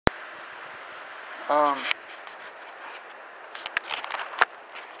Um,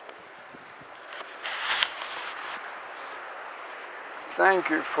 Thank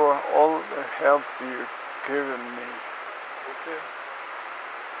you for all the help you've given me. Okay.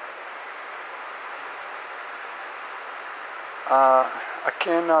 I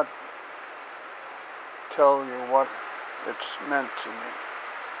cannot tell you what it's meant to me.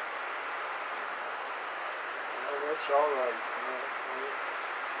 Well, that's all right.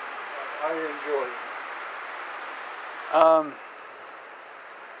 I enjoy it.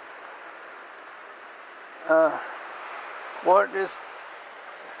 What is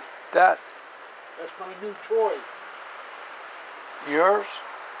that? That's my new toy. Yours?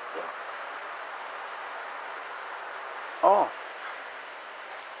 Yeah. Oh.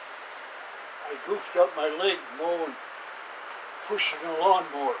 I goofed up my leg mowing, pushing a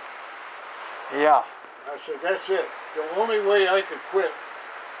lawnmower. Yeah. I said, that's it. The only way I could quit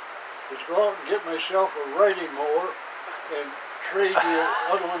is go out and get myself a riding mower and trade the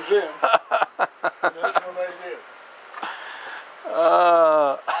other ones in. And that's what I did.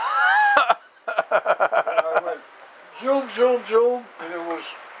 And I went zoom, zoom, zoom, and it was,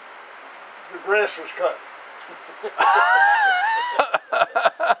 the grass was cut.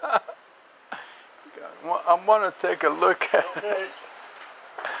 I want to take a look at it. Okay.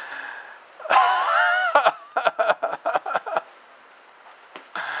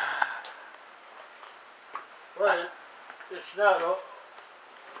 But it's not,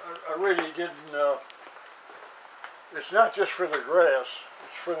 I really didn't, it's not just for the grass,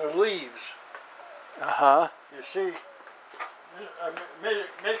 it's for the leaves. Uh-huh. You see, I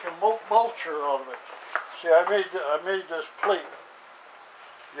make a mulcher out of it. See, I made this plate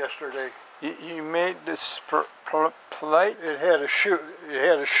yesterday. You made this plate? It had a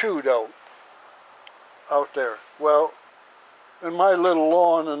chute out there. Well, in my little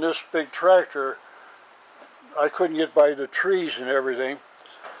lawn and this big tractor, I couldn't get by the trees and everything.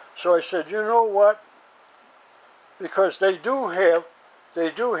 So I said, you know what? Because they do have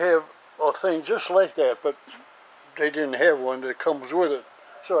a thing just like that, but they didn't have one that comes with it.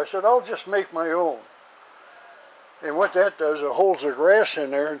 So I said, I'll just make my own. And what that does, it holds the grass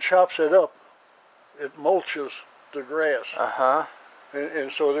in there and chops it up. It mulches the grass. Uh-huh.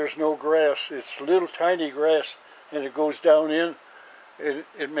 And so there's no grass. It's little tiny grass, and it goes down in, and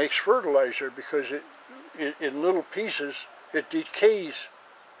it makes fertilizer because in little pieces, it decays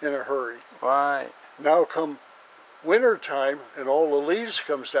in a hurry. Right. Now come winter time and all the leaves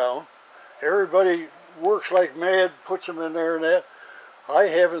comes down, everybody works like mad, puts them in there and that. I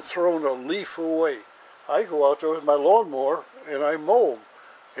haven't thrown a leaf away. I go out there with my lawnmower and I mow them,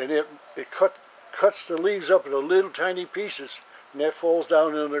 and it cuts the leaves up into little tiny pieces, and that falls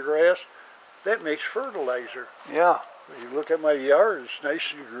down in the grass. That makes fertilizer. Yeah. You look at my yard, it's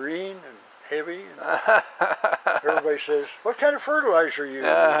nice and green and heavy. And everybody says, what kind of fertilizer are you using?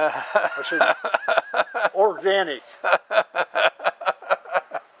 I said, organic.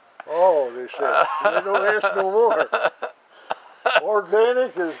 Oh, they said, they don't ask no more.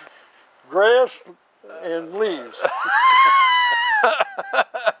 Organic is grass and leaves.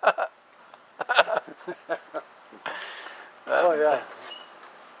 Oh, yeah.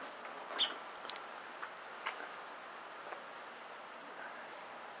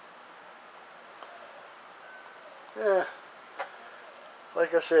 Yeah.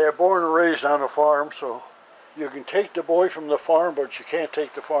 Like I say, I'm born and raised on a farm, so you can take the boy from the farm, but you can't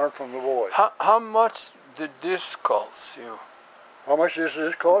take the farm from the boy. How much did this cost you? How much does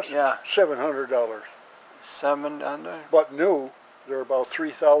this cost? Yeah. $700. $700? But new, they're about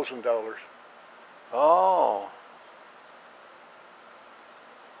 $3,000. Oh.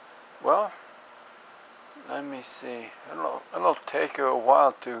 Well, let me see. It'll take you a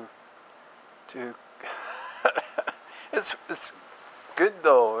while to it's good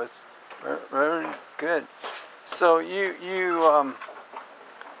though. It's very good. So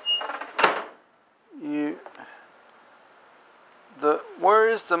where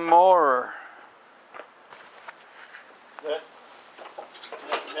is the mower? That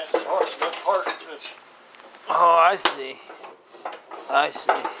part that's... Oh, I see. I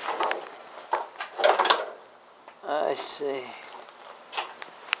see. I see.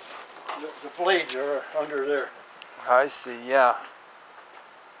 The blades are under there. I see, yeah.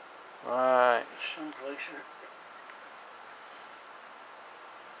 Right. Someplace here.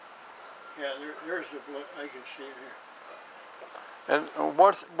 Yeah, there's the blade. I can see it here. And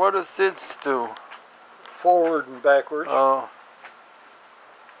what does this do? Forward and backwards. Oh.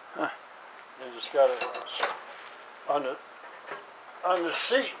 And it's got it on the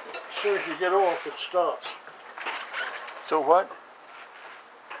seat. As soon as you get off, it stops. So what?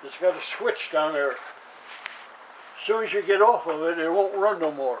 It's got a switch down there. As soon as you get off of it, it won't run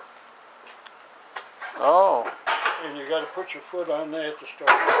no more. Oh. And you got to put your foot on that to start.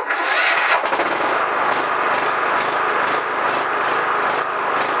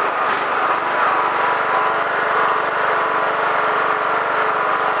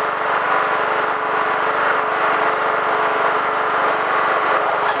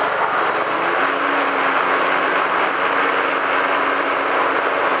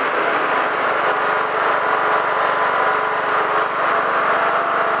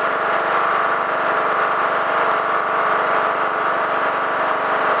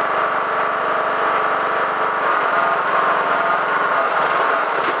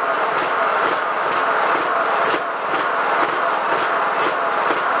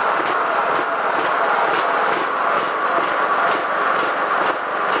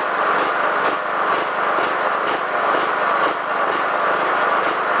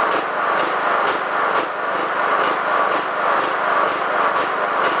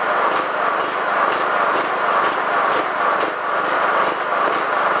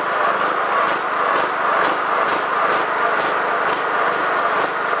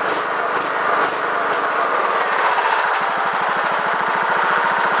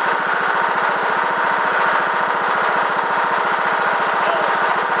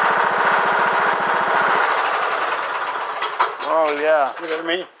 Oh yeah. You know what I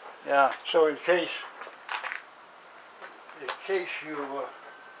mean? Yeah. So in case you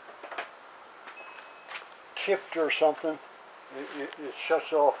tipped or something, it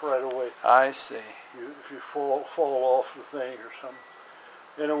shuts off right away. I see. If you fall off the thing or something.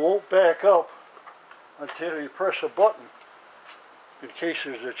 And it won't back up until you press a button in case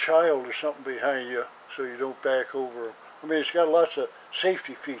there's a child or something behind you so you don't back over. I mean, it's got lots of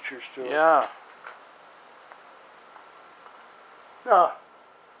safety features to it. Yeah. Now,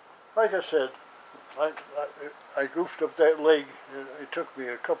 like I said, I goofed up that leg. It took me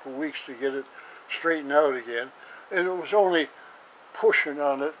a couple of weeks to get it straightened out again. And it was only pushing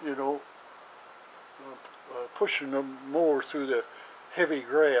on it, you know, pushing the mower through the heavy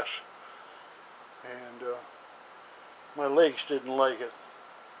grass. And my legs didn't like it.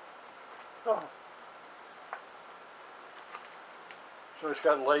 Oh. So it's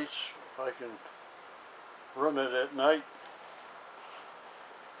got lights. I can run it at night.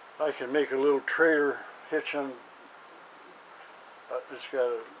 I can make a little trailer hitch on, it's got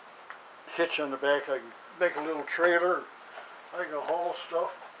a hitch on the back. I can make a little trailer. I can haul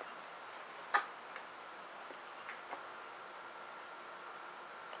stuff.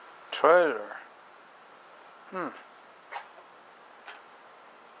 Trailer.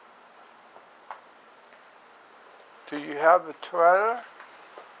 Do you have a trailer?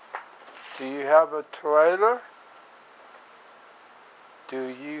 Do you have a trailer? Do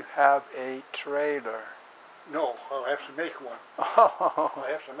you have a trailer? No, I'll have to make one. Oh.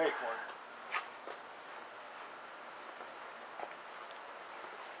 I have to make one.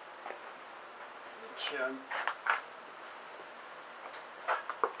 See,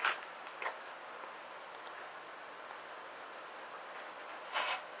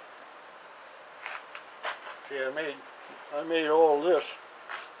 I made all this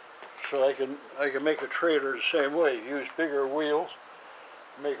so I can make a trailer the same way. Use bigger wheels,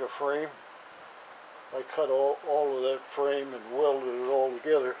 make a frame. I cut all of that frame and welded it all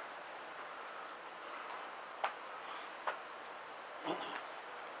together.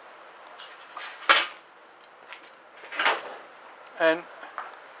 And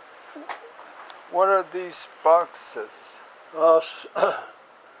what are these boxes?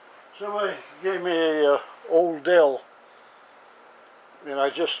 Somebody gave me a old Dell, and I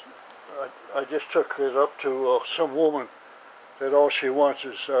just took it up to some woman that all she wants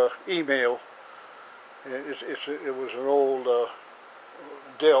is email. It was an old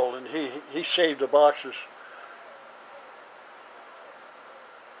Dell, and he saved the boxes.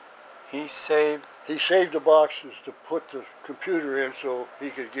 He saved the boxes to put the computer in so he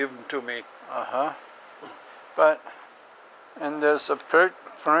could give them to me. But, and there's a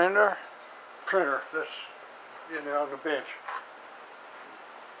printer? Printer, that's in there on the bench.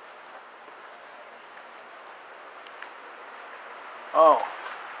 Oh,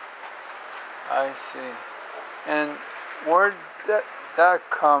 I see. And where did that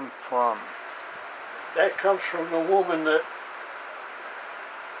come from? That comes from the woman that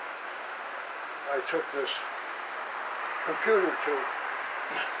I took this computer to.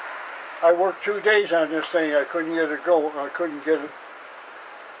 I worked 2 days on this thing. I couldn't get it going. I couldn't get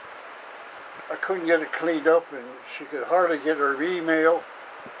it cleaned up, and she could hardly get her email,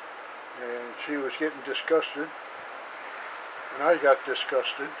 and she was getting disgusted. And And I got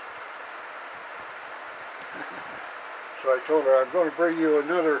disgusted. So I told her, I'm going to bring you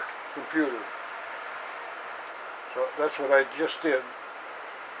another computer. So that's what I just did.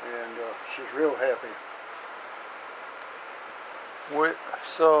 And she's real happy.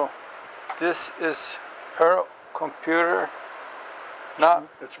 So this is her computer? Not.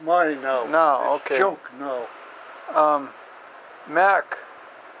 It's mine now. No, it's okay. Junk now. Mac.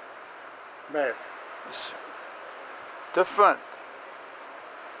 Mac. It's different.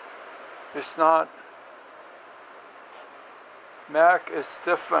 It's not. Mac is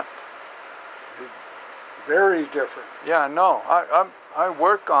different. Very different. Yeah, no, I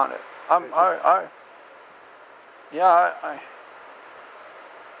work on it. Yeah. Uh-huh.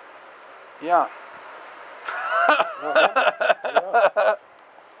 Yeah.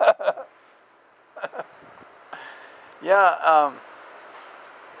 Yeah,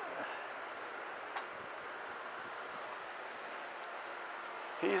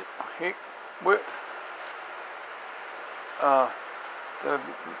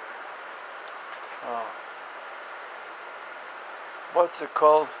 what's it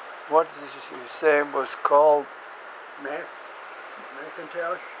called? What did you say it was called? Mac?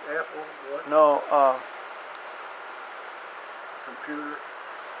 Macintosh? Apple? What? No, Computer?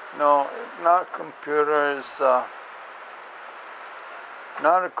 no, not computer. It's not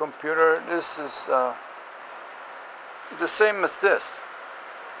a computer. This is the same as this.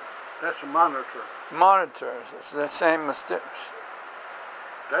 That's a monitor. Monitor. It's the same as this.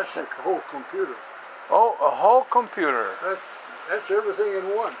 That's a whole computer. Oh, a whole computer. That's everything in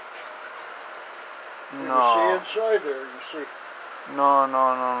one. No. You see inside there, you see. No.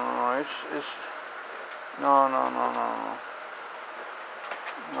 It's no.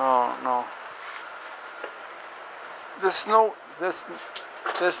 No. There's no.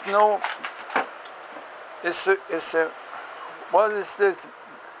 It's a. What is this?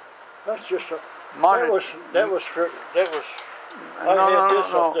 That's just a. Monitor. That was. I had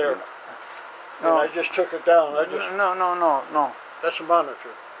this up there. No. And I just took it down. No. That's a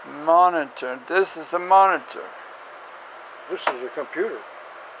monitor. Monitor. This is a monitor. This is a computer.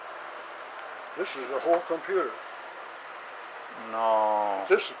 This is a whole computer. No.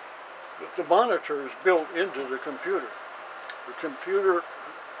 The monitor is built into the computer.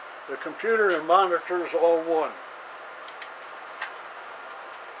 The computer and monitor is all one.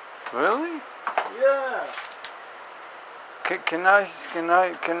 Really? Yeah. Can I?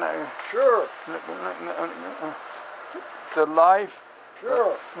 Sure. The life.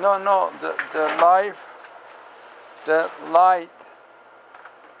 Sure. No. The life. The light.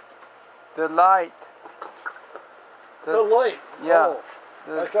 The light. The light. Yeah.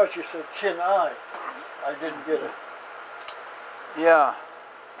 Oh, I thought you said can I. I didn't get it. Yeah.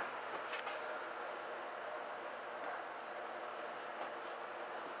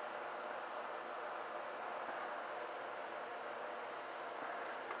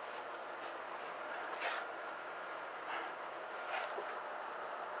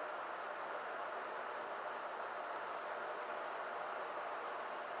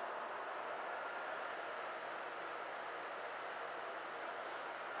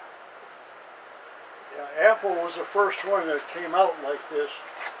 Apple was the first one that came out like this,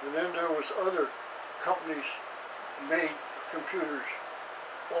 and then there was other companies made computers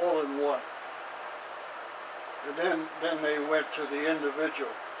all in one. And then they went to the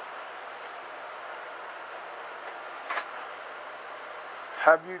individual.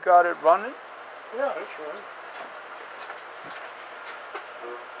 Have you got it running? Yeah, that's right.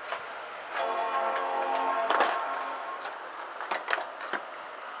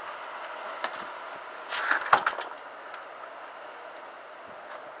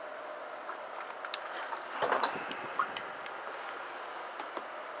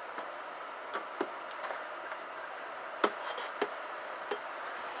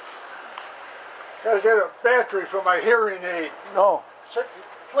 Gotta get a battery for my hearing aid. No.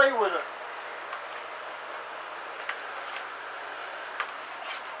 Play with it.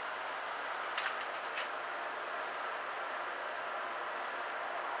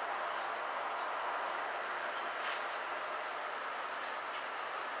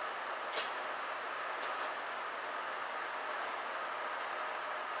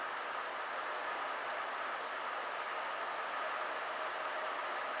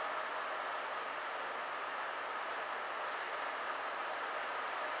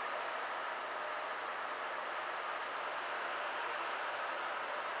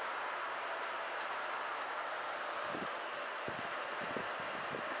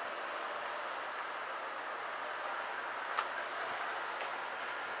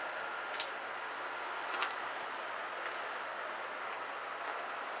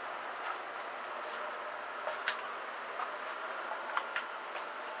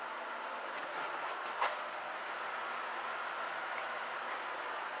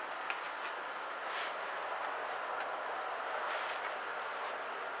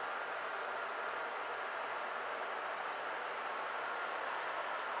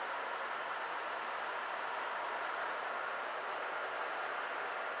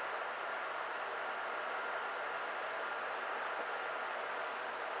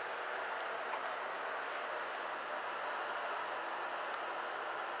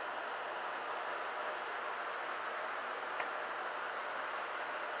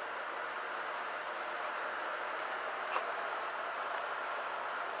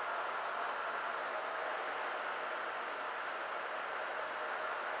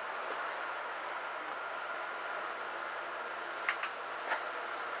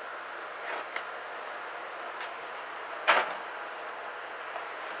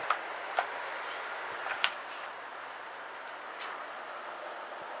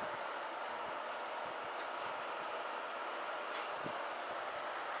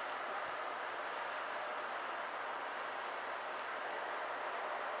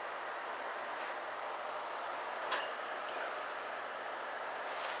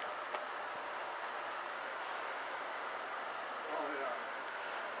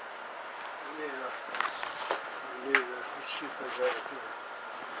 got it here.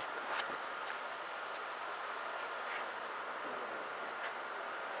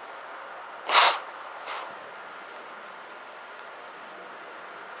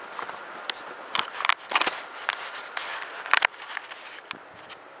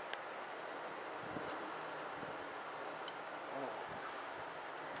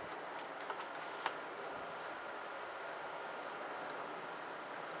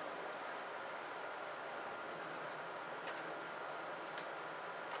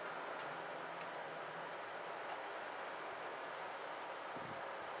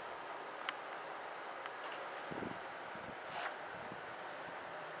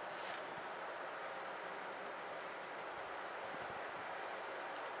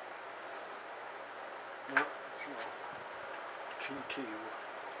 Yep, TTI,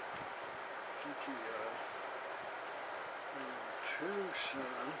 2,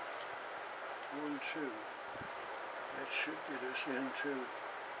 1, 2. That should get us into,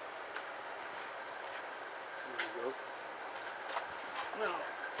 there we go. Now,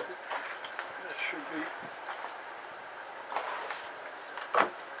 that should be,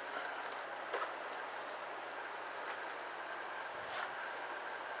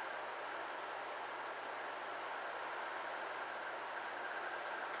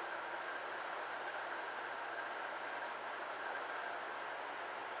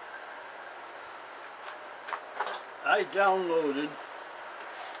 I downloaded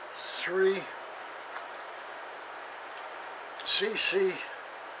 3 CC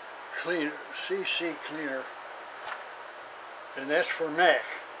cleaner, and that's for Mac.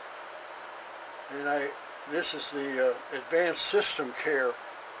 And this is the Advanced System Care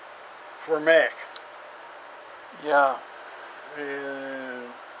for Mac. Yeah. And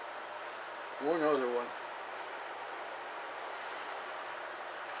one other one.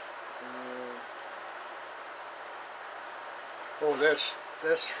 Oh, that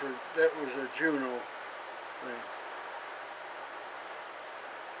was a Juno thing.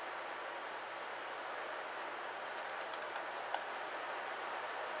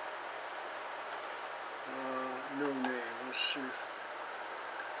 No name. Let's see.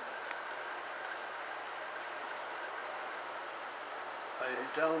 I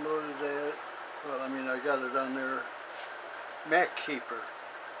downloaded that. Well, I mean, I got it on there. Mac Keeper.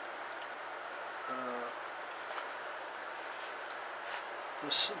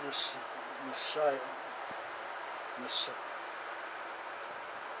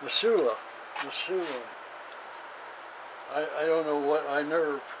 Masula. I don't know what, I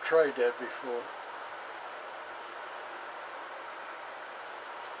never tried that before.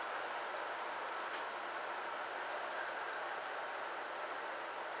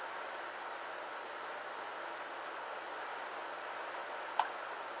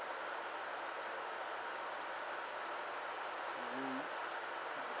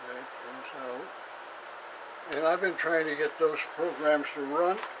 Out. And I've been trying to get those programs to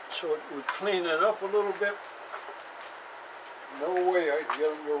run so it would clean it up a little bit. No way I'd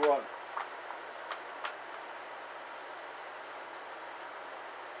get them to run.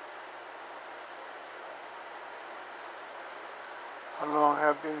 How long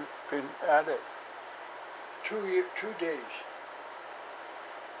have you been at it? 2 days.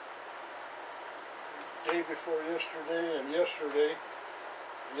 Day before yesterday and yesterday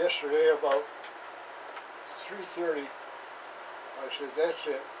about 3:30, I said, that's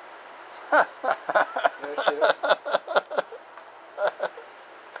it. That's it.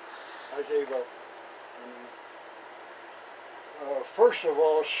 I gave up. First of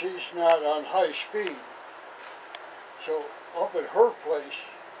all, she's not on high speed. So up at her place,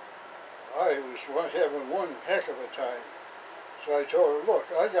 I was having one heck of a time. So I told her, look,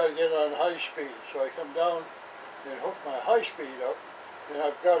 I got to get on high speed. So I come down and hook my high speed up, and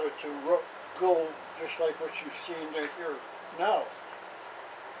I've got it to go just like what you've seen here now.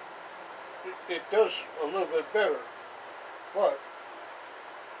 It does a little bit better, but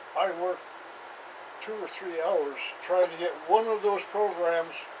I worked 2 or 3 hours trying to get one of those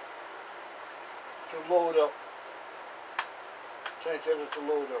programs to load up. Can't get it to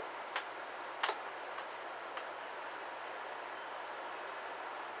load up.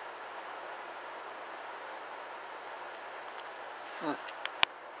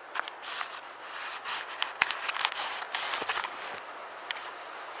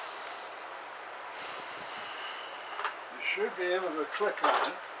 You should be able to click on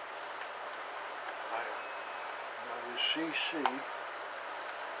it. Now the CC,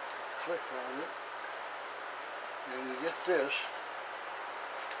 click on it, and you get this.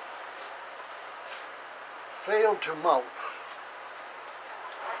 Failed to mount.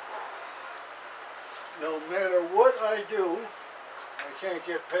 No matter what I do, I can't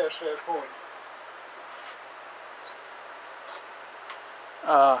get past that point.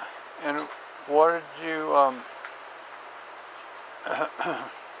 And what did you,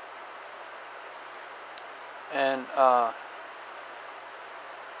 and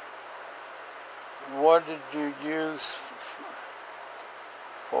what did you use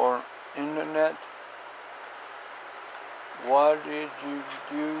for internet? What did you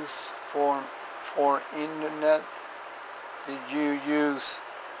use for internet? Did you use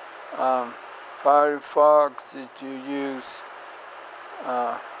Firefox? Did you use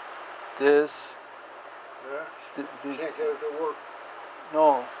this? Yeah? Did, Can't get it to work.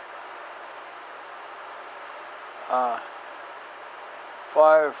 no.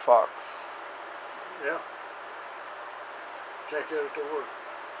 Firefox. Yeah. Can't get it to work.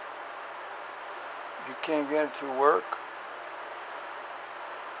 You can't get it to work?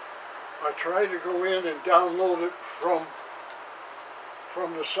 I tried to go in and download it from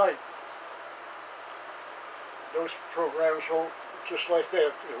the site. Those programs won't, just like that,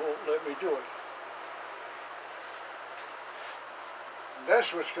 it won't let me do it. And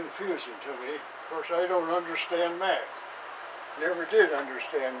that's what's confusing to me. Of course, I don't understand Mac. Never did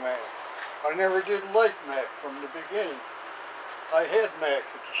understand Mac. I never did like Mac from the beginning. I had Mac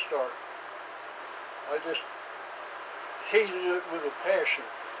at the start. I just hated it with a passion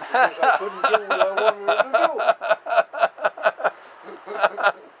because I couldn't do what I wanted it to do.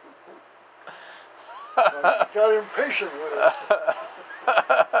 I got impatient with it.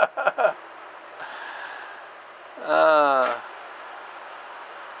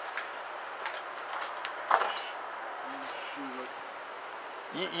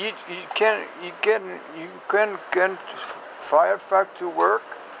 You can get Firefox to work?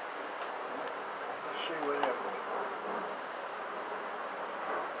 Let's see what happens.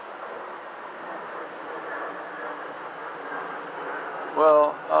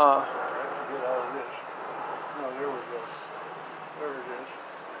 Well, I have to get out of this. No, there we go. There it is.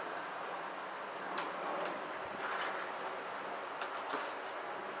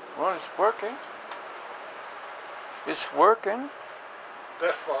 well, it's working. It's working.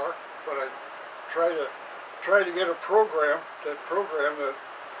 That far, but I try to get a program, that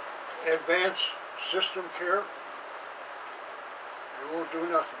advanced system care. It won't do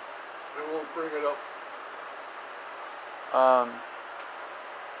nothing. It won't bring it up.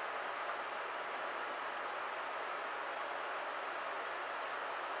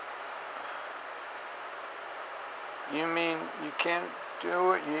 You mean you can't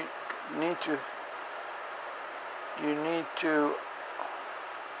do it? You need to,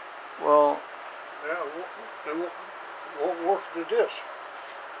 well... Yeah, it won't work the disk.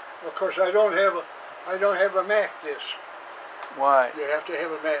 Of course, I don't have a Mac disk. Why? You have to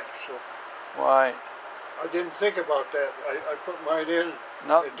have a Mac, so... Why? I didn't think about that. I put mine in,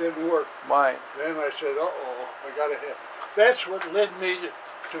 No. it didn't work. Why? Then I said, uh-oh, I gotta have... That's what led me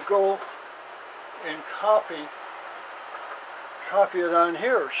to go and copy it on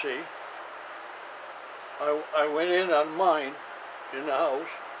here, see? I went in on mine in the house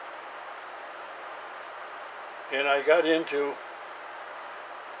and I got into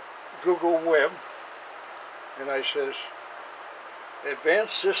Google Web and I says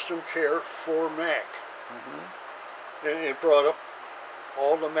Advanced System Care for Mac. And it brought up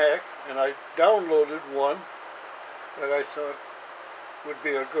all the Mac and I downloaded one that I thought would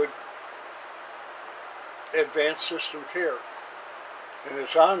be a good Advanced System Care. And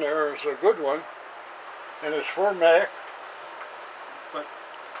it's on there, it's a good one, and it's for Mac, but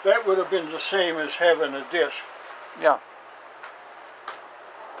that would have been the same as having a disk. Yeah.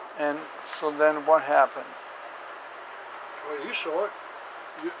 And so then what happened? Well, you saw it.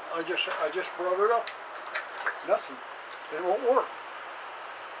 I just brought it up. Nothing. It won't work.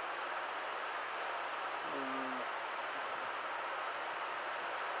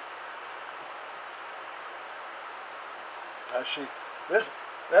 I see.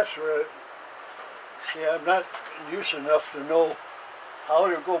 That's where, see, I'm not used enough to know how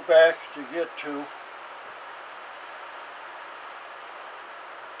to go back to get to,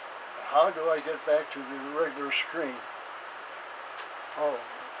 how do I get back to the regular screen? Oh,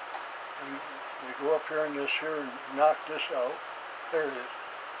 you go up here in this here and knock this out. There it is.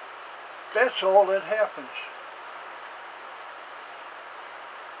 That's all that happens.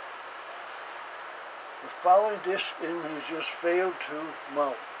 The following disk images failed to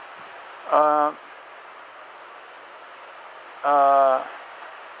mount.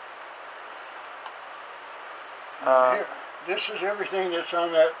 Here, this is everything that's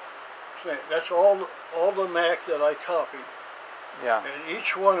on that thing. That's all the Mac that I copied. Yeah. And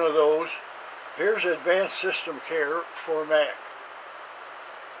each one of those, here's Advanced System Care for Mac.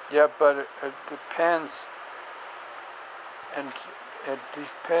 Yeah, but it depends, and it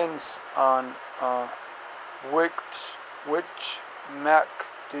depends on which Mac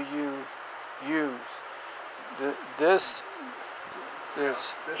do you use. This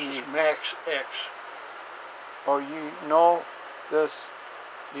This is Max X. Oh, you know this?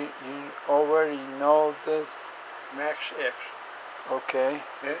 You already know this? Max X. Okay.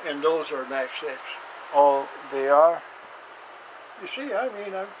 And those are Max X. Oh, they are? You see, I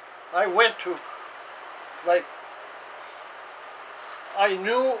mean, I went to, like, I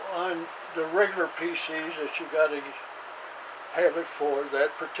knew on the regular PCs that you got to have it for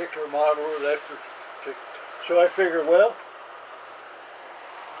that particular model or that particular. So I figured, well,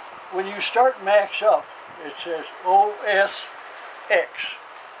 when you start Max up, it says OS X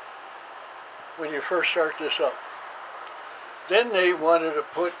when you first start this up. Then they wanted to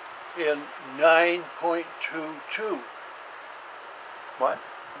put in 9.22. What?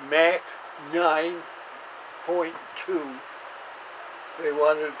 Mac 9.2. They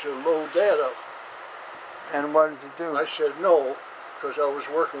wanted to load that up. And what did you do? I said no, because I was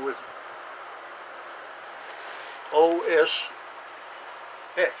working with OS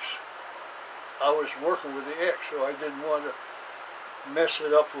X. I was working with the X, so I didn't want to mess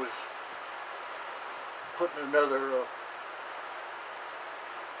it up with putting another,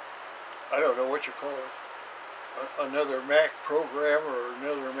 I don't know what you call it, another Mac program or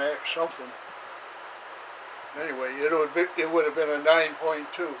another Mac something. Anyway, it would have been a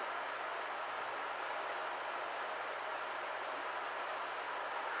 9.2.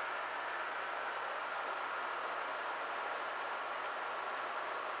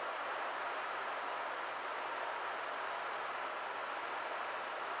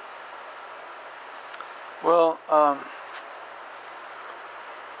 Well,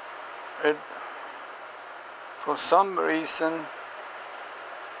 for some reason,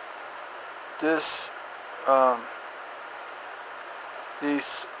 this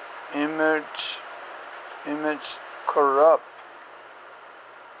these image corrupt.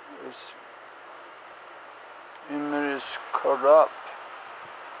 This image is corrupt.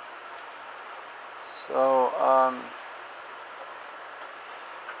 So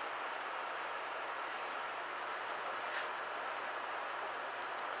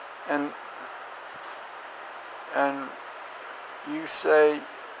and you say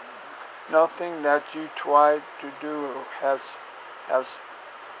nothing that you tried to do has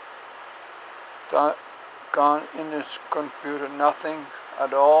gone in this computer, nothing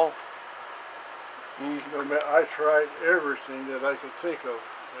at all. I tried everything that I could think of.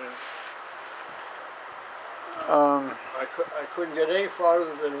 I couldn't get any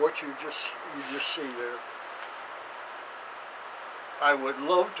farther than what you just see there. I would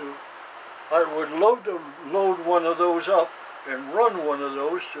love to load one of those up and run one of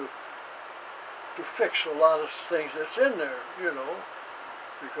those to fix a lot of things that's in there, you know,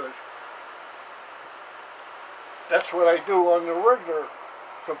 because that's what I do on the regular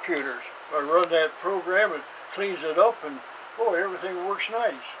computers. I run that program, it cleans it up, and oh, everything works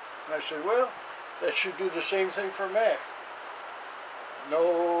nice. And I said, well, that should do the same thing for Mac.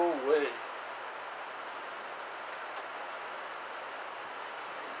 No way.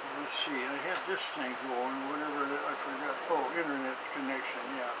 Let's see, I had this thing going, whatever, I forgot. Oh, internet connection,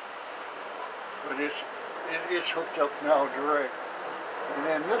 yeah. But it's hooked up now direct. And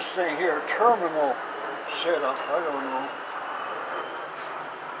then this thing here, terminal setup, I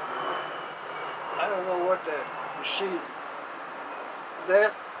don't know what that, you see,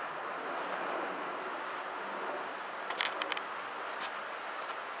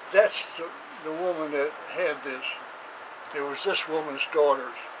 that's the woman that had this. It was this woman's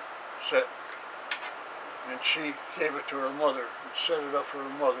daughter's set. And she gave it to her mother and set it up for her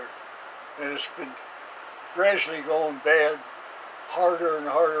mother. And it's been gradually going bad, harder and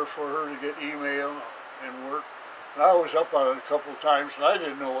harder for her to get email and work. And I was up on it a couple of times and I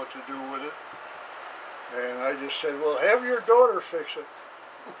didn't know what to do with it. And I just said, well, have your daughter fix it.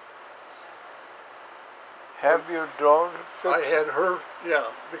 Have your daughter fix it? I had her, yeah,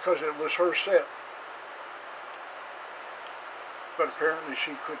 because it was her set. But apparently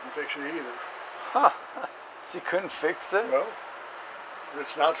she couldn't fix it either. Huh. She couldn't fix it? No,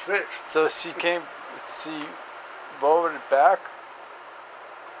 it's not fixed. So she brought it back?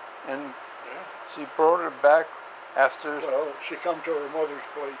 And yeah. She brought it back after? Well, she come to her mother's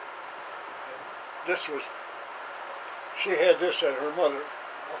place. She had this at her mother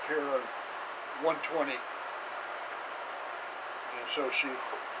up here on 120. And so she...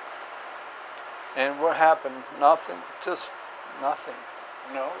 And what happened? Nothing? Just nothing?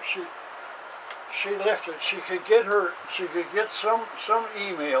 No, she left it. She could get some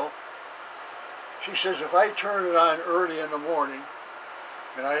email. She says if I turn it on early in the morning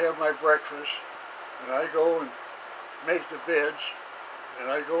and I have my breakfast and I go and make the beds and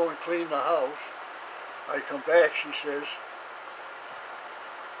I go and clean the house, I come back, she says,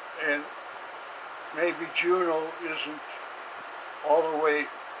 and maybe Juno isn't all the way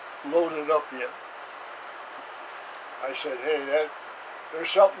loaded up yet. I said, hey, there's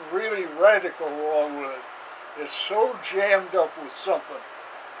something really radical wrong with it. It's so jammed up with something.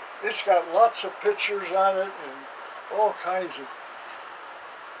 It's got lots of pictures on it and all kinds of...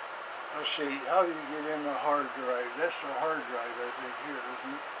 Let's see, how do you get in the hard drive? That's the hard drive, I think, here,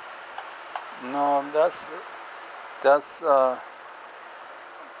 isn't it? No,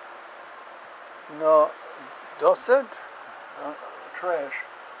 no, that's it? Trash.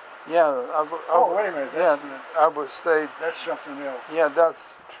 Yeah, wait a minute. Yeah, I would say... That's something else. Yeah,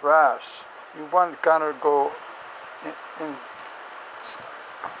 that's trash. You want to kind of go in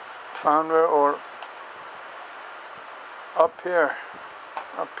founder or up here.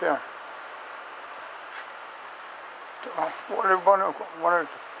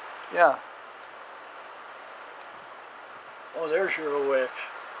 Yeah. Oh, there's your OX.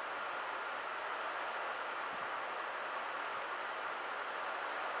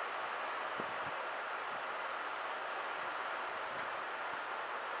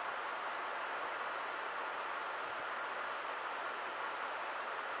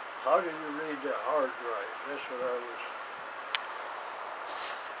 How do you read the hard drive? That's what I was...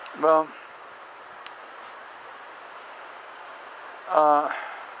 Well,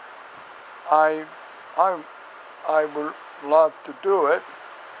 I would love to do it.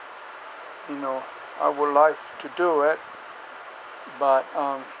 You know, I would like to do it, but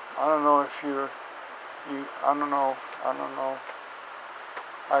I don't know if I don't know.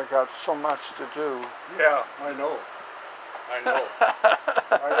 I got so much to do. Yeah, I know.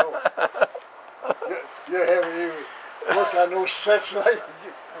 You haven't even worked on those sets like...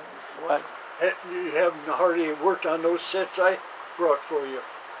 What? You haven't hardly worked on those sets I brought for you.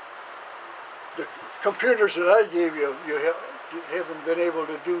 The computers that I gave you, you haven't been able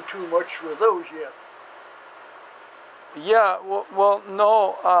to do too much with those yet. Yeah, well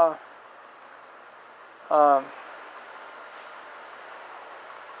no.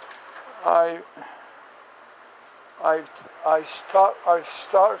 I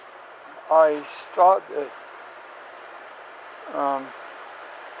started.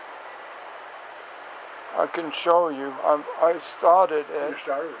 I can show you. I started it. You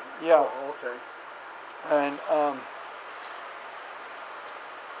started? Yeah. Oh, okay. And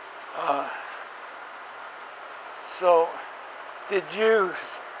so, did you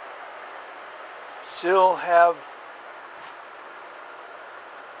still have,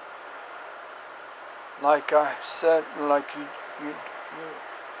 like I said, like you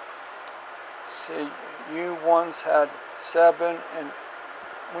say, you once had 7 and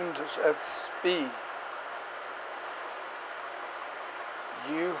Windows XP.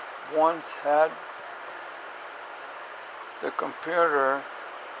 You once had the computer,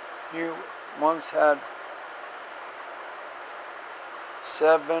 you once had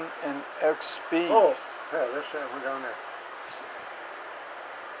 7 and XP. Oh, yeah, that's that one down there.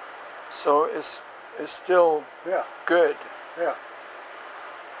 So it's still good. Yeah.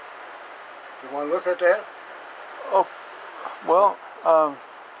 You want to look at that? Oh, well,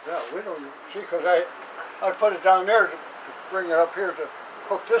 yeah, we don't see, because I put it down there to bring it up here to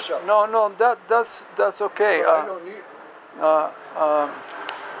hook this up. no, that's okay. I don't need.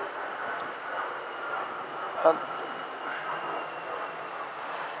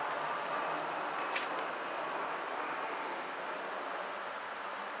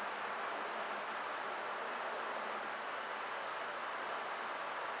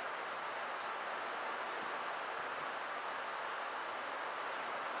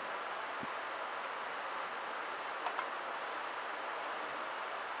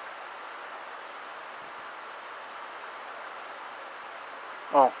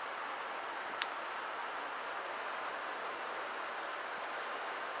 Oh.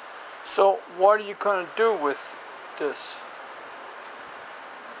 So what are you going to do with this?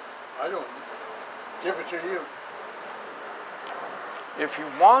 I don't give it to you. If you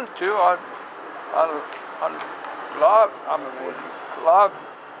want to, I'm glad.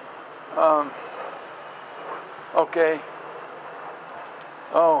 Okay.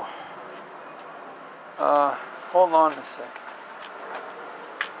 Oh. Hold on a second.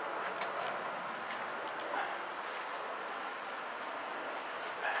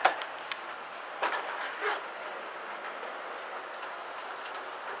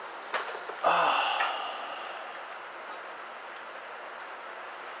 Ah.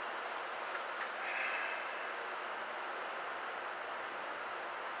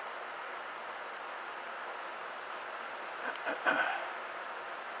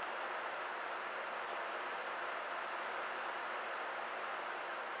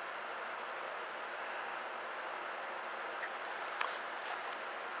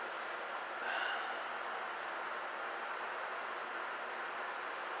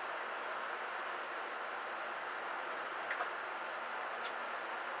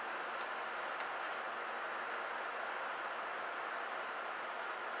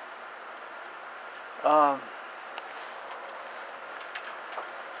 Um,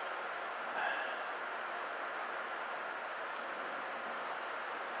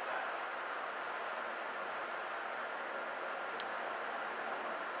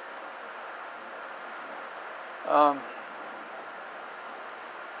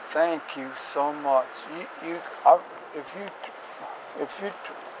 thank you so much.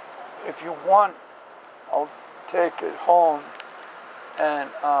 If you want, I'll take it home, and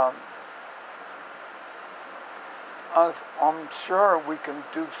I'm sure we can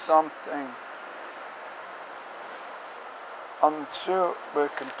do something. I'm sure we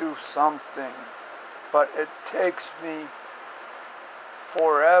can do something, but it takes me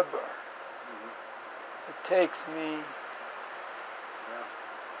forever. It takes me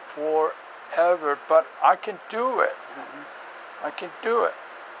forever, but I can do it. I can do it.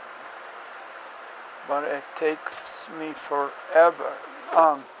 But it takes me forever.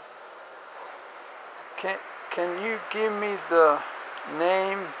 Can you give me the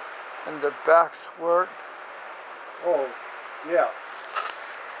name and the password? Oh, yeah.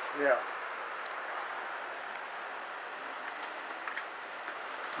 Yeah.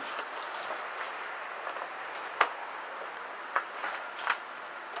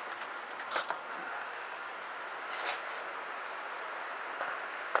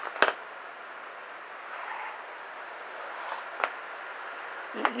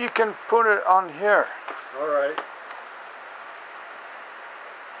 You can put it on here. All right.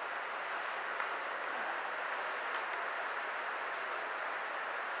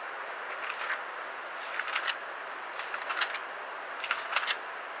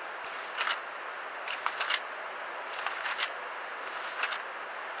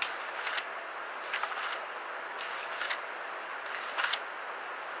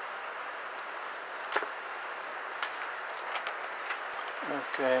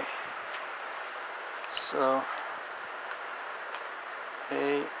 Okay. So,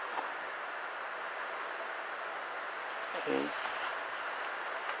 eight.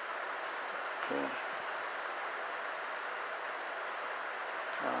 Okay.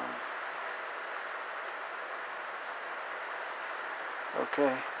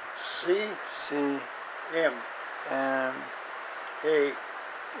 Okay. C C M M A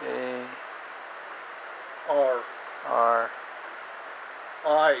A R R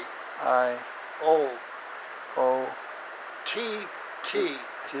I I O O T T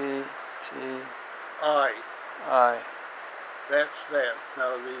T T I. I. That's that.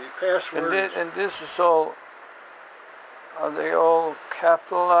 Now the password. And this is all. Are they all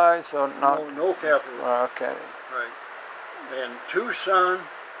capitalized or not? No capital. Okay. Right. And Tucson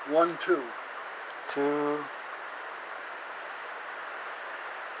 12. 2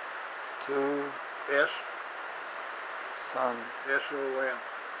 S Sun SON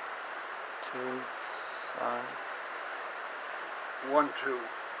 2 Sun. 12.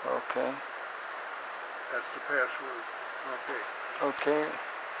 Okay. That's the password. Okay. Okay.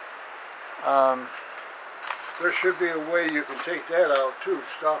 There should be a way you can take that out too.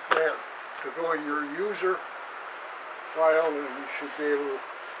 Stop that to go in your user file, and you should be able to.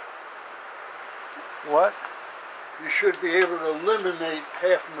 What? You should be able to eliminate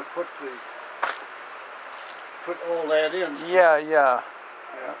having to put all that in. Yeah. Yeah.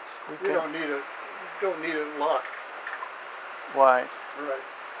 We You don't need it locked. Why? Right.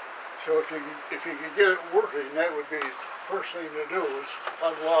 So if you could get it working, that would be the first thing to do is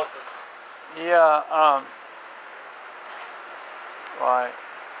unlock it. Yeah. Right.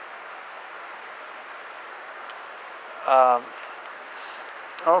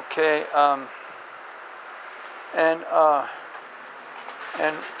 Okay.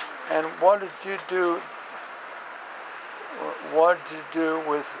 And what did you do? What did you do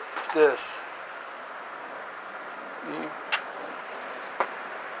with this?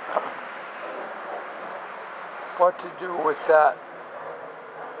 What to do with that?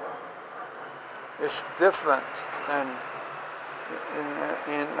 It's different than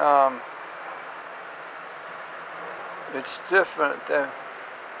it's different than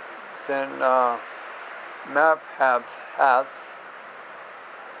map has.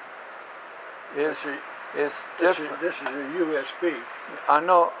 It's different. This is a USB. I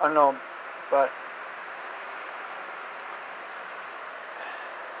know, but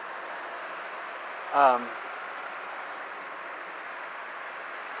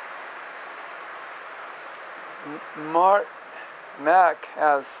Mac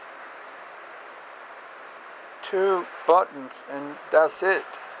has 2 buttons and that's it.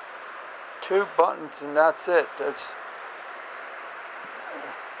 2 buttons and that's it. That's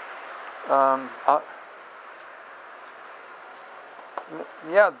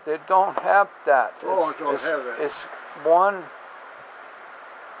Yeah, they don't have that. Oh, I don't have that. It's one.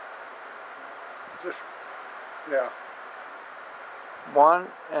 Just, yeah. One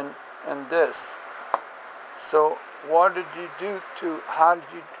and this. So what did you do how did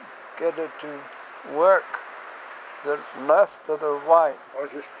you get it to work? The left or the right? I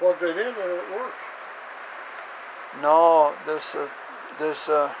just plugged it in and it works. No,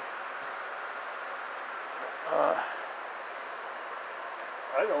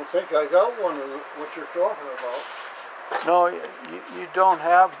 I don't think I got one of what you're talking about. no, you don't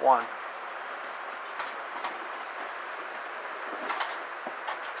have one.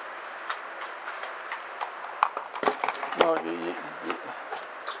 No,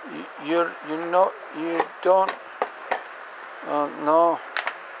 you know, you don't, no.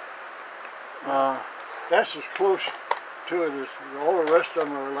 That's as close to it as all the rest of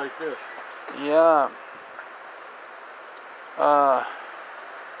them are like this. Yeah.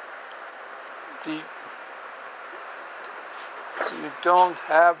 You don't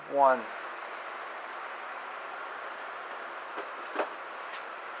have one.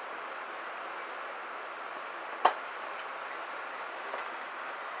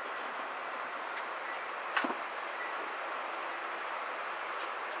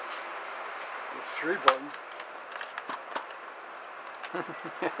 It's 3 buttons.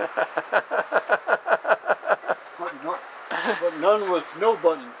 but none with no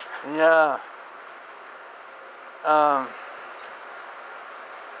button. Yeah.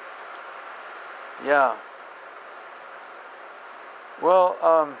 Yeah. Well,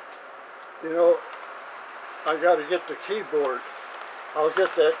 You know, I got to get the keyboard. I'll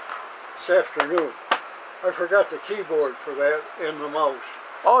get that this afternoon. I forgot the keyboard for that and the mouse.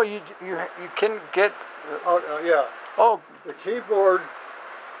 oh, you can get. Yeah. Oh, The keyboard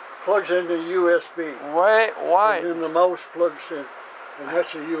plugs into USB. why? And then the mouse plugs in, and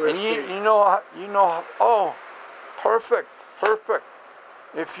that's a USB. And you know. Oh, perfect.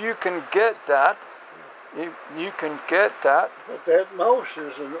 If you can get that, you can get that. But that mouse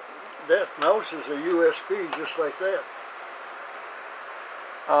is a USB just like that.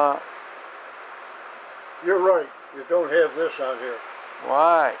 You're right. You don't have this on here.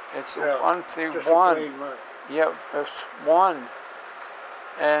 Why? It's Yeah, one thing. just a One. plain line. Yeah, it's one.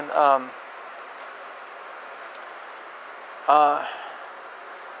 And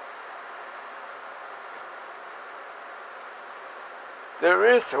there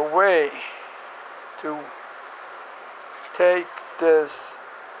is a way to take this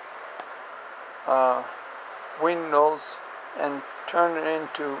Windows and turn it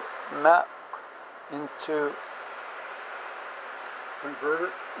into Mac, into, Convert it.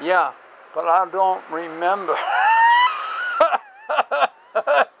 yeah, but I don't remember.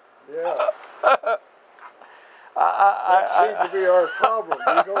 Yeah. That seems to be our problem.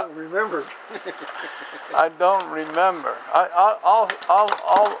 We don't remember. I don't remember.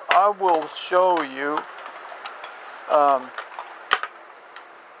 I will show you.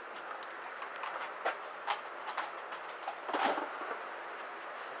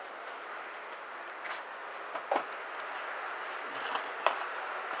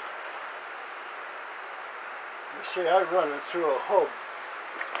 You see, I run it through a hub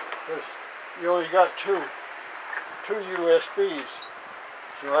because you only got two USBs.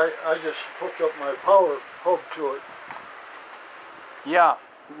 So I just hooked up my power hub to it. Yeah,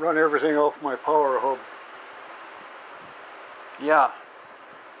 Run everything off my power hub. yeah.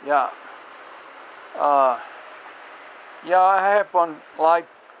 Yeah, I have one like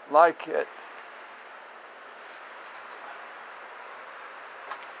it.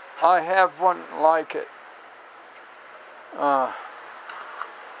 I have one like it.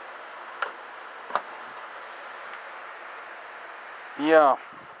 Yeah.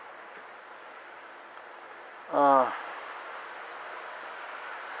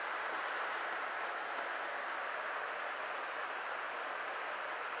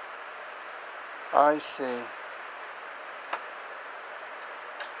 I see.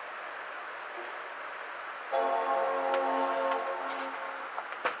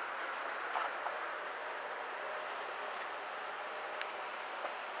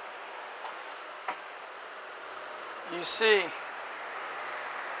 You see,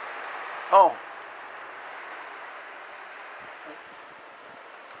 oh,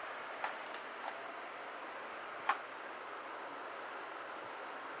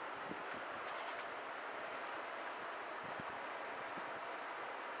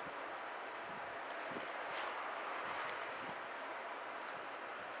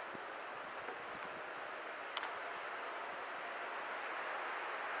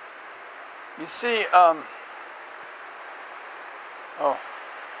 you see, Oh.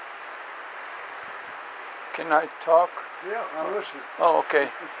 Can I talk? Yeah, I'm listening. Oh, okay.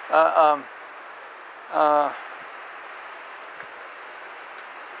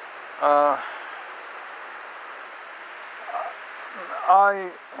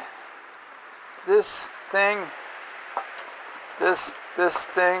 This thing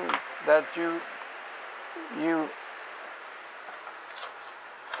that you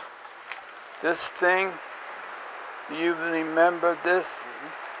this thing, you remember this?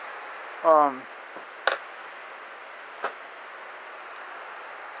 Mm-hmm.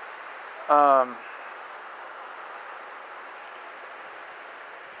 Um,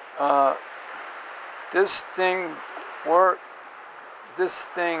 this thing worked. This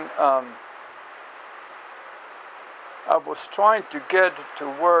thing, I was trying to get it to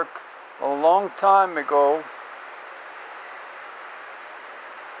work a long time ago,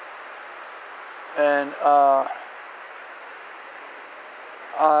 and I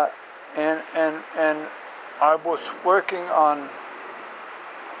was working on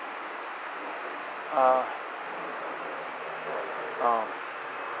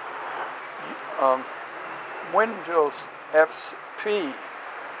Windows XP,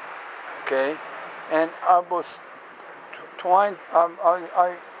 okay, and I was trying. I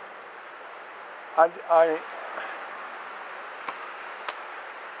I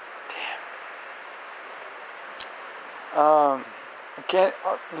can't.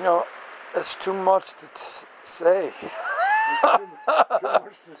 You know, it's too much to say. Too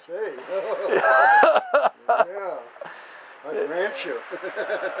much to say. Yeah, I grant you.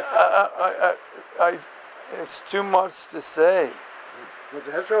 It's too much to say. But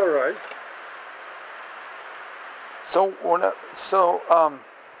that's all right. So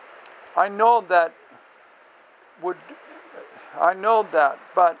I know that but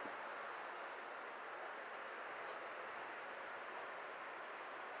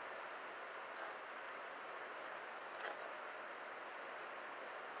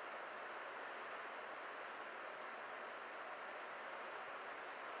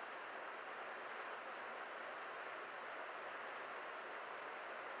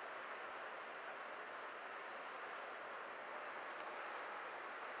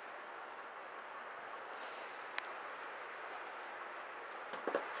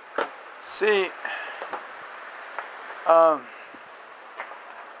see,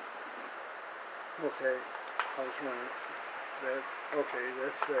 Okay, I was wondering that. Okay,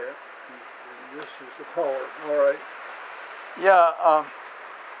 that's that. And this is the power. All right. yeah,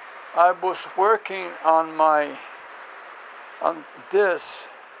 I was working on this.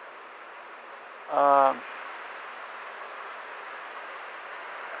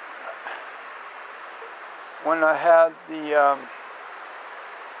 When I had the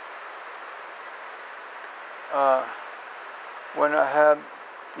when I had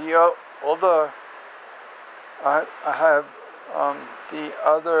the other, I have the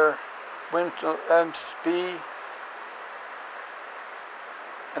other Windows XP,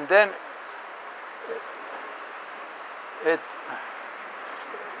 and then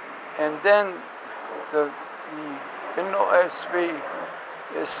the Windows XP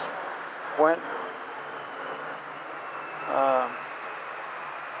is went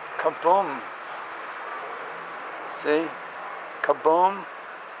kaboom. See, kaboom.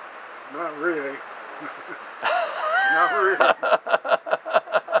 Not really. Not really.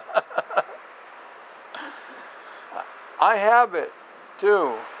 I have it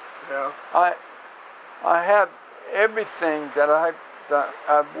too. Yeah. I have everything that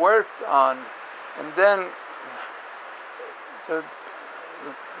I've worked on, and then the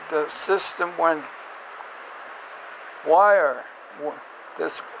system went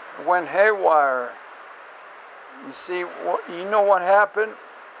this went haywire. You see, you know what happened?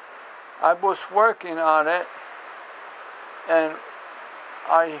 I was working on it, and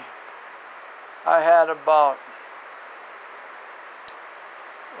I had about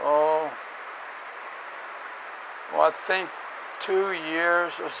I think 2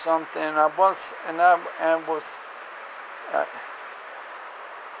 years or something. I was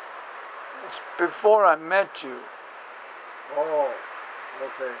it's before I met you. Oh,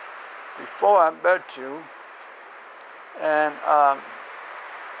 okay. Before I met you, and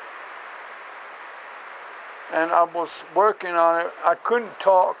I was working on it. I couldn't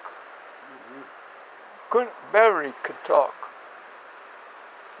talk. Barely could talk.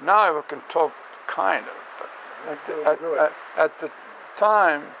 Now I can talk kind of, but at the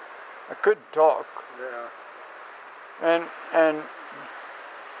time I couldn't talk. Yeah. And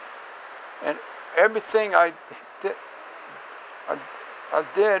everything I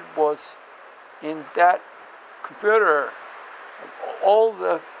did was in that computer, all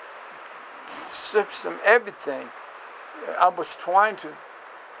the system, everything. I was trying to,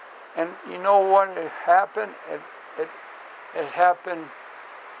 and you know what happened? It happened.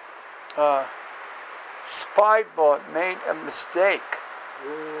 Spyboard made a mistake.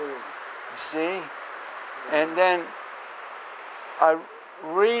 Ooh. You see, and then I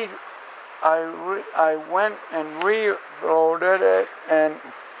went and reloaded it, and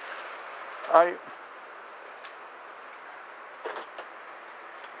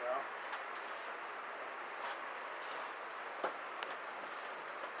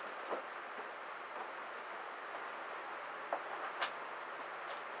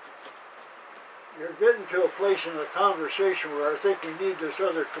You're getting to a place in the conversation where I think we need this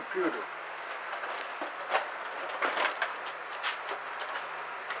other computer.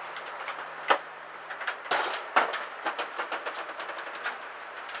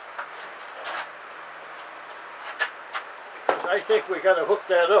 I think we got to hook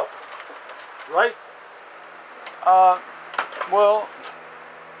that up, right? Well,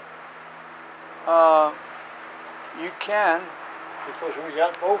 you can. Because we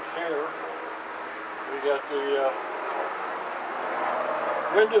got both here. We got the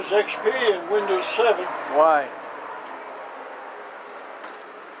Windows XP and Windows 7. Why?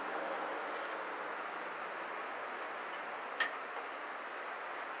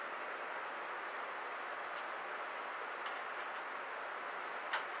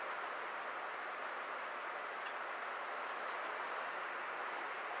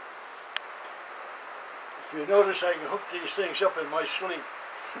 If you notice, I can hook these things up in my sleep.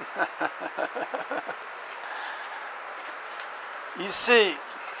 You see,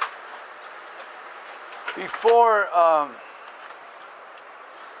 before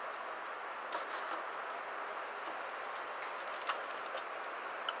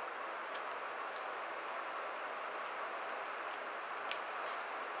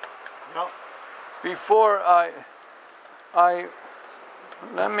No. before I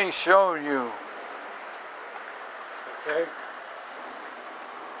let me show you. Okay.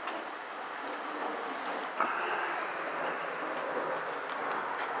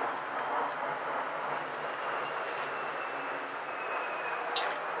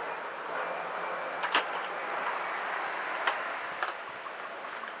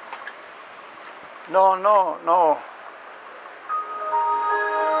 No, no, no.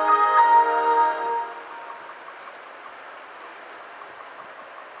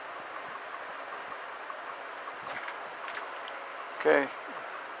 Okay.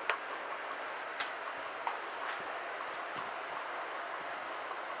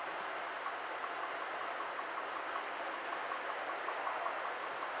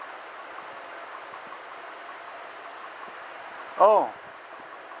 Oh,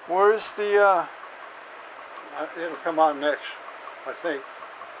 where's the, It'll come on next, I think.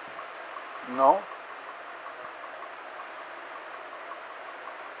 no?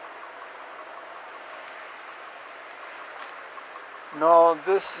 No,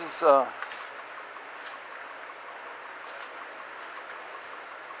 this is,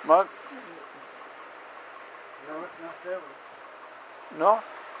 what? No, it's not that one. No?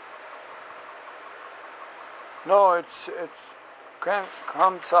 No,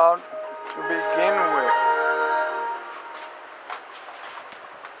 comes out to begin with.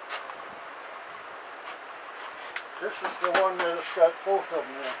 This is the one that has got both of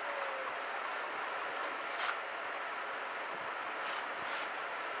them in.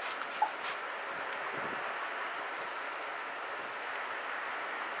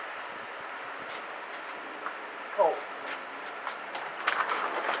 Oh.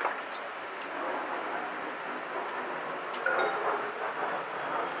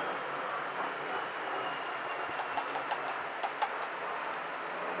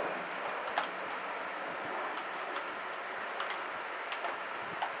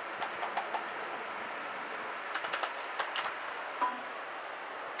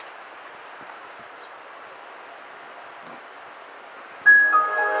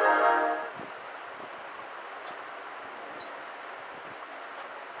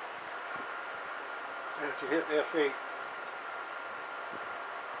 You have to hit F8.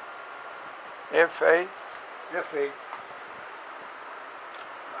 F8? F8.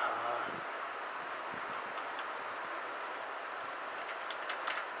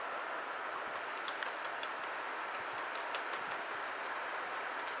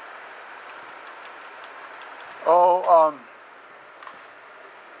 Oh,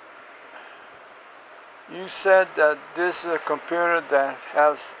 you said that this is a computer that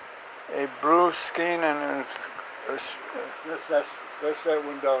has a blue screen and That's that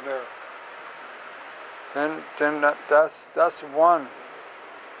one down there. Then that's one.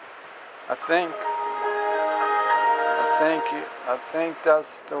 I think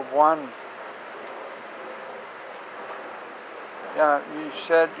that's the one. Yeah, you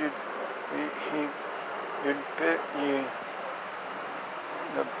said you'd pick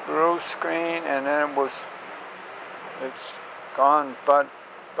the blue screen, and then it's gone. But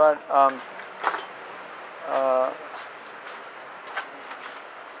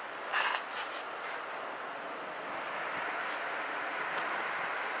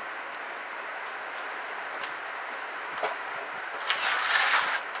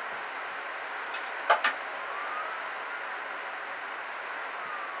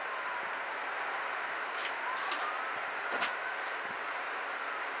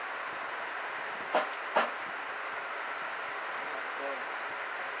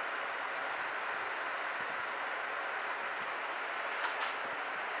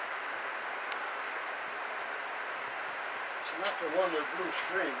not the one with blue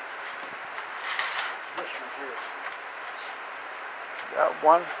screen. This one here. that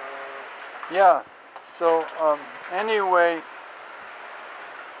one. Yeah. So anyway.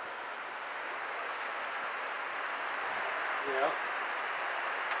 Yeah.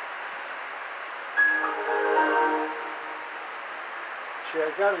 See,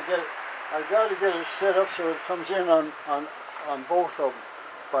 I gotta get it set up so it comes in on both of them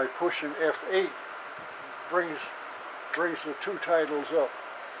by pushing F8. Brings the two titles up.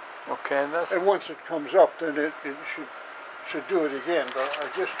 Okay, and once it comes up, then it should do it again. But I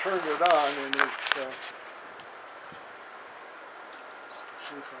just turned it on, and it's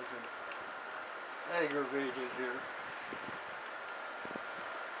see if I can aggravate it here.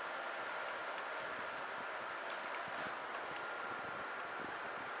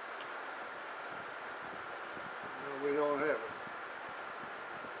 No, we don't have it.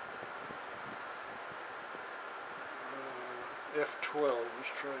 F12,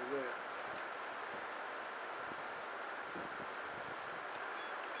 let's try that.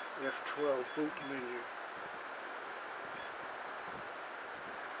 F12 boot menu.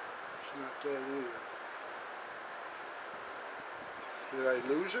 It's not that either. Did I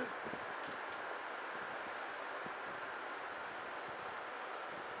lose it?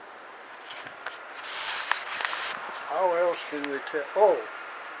 How else can we tell? Oh,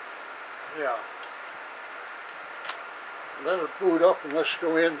 yeah. Let it boot up, and let's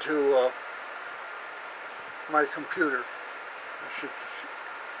go into my computer.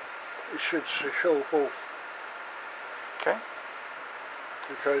 It should show both. Okay.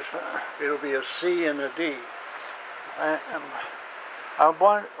 Because it'll be a C and a D. I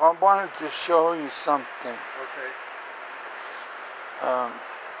wanted to show you something. Okay.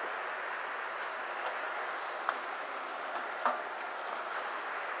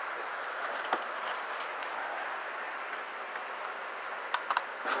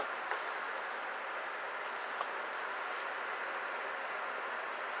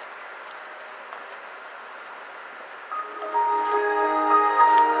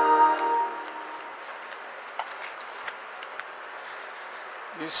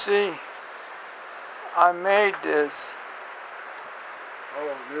 You see, I made this.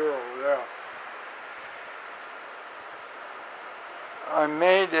 Oh, Euro, yeah. I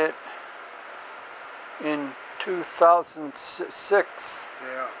made it in 2006.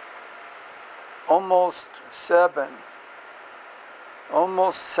 Yeah. Almost seven.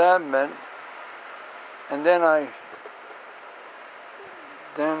 And then I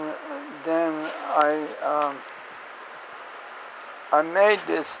made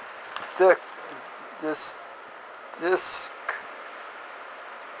this disc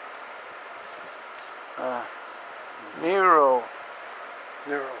Nero.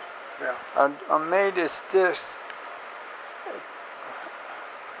 Nero, yeah. I made this disc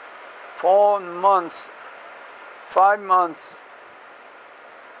 5 months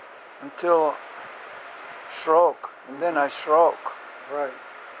until stroke, and then I stroke. Right.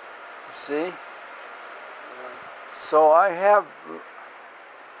 See? Right. So I have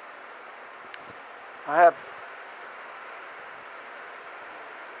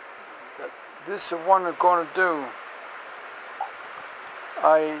this is what I'm going to do.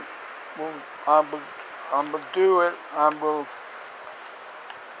 I will do it. I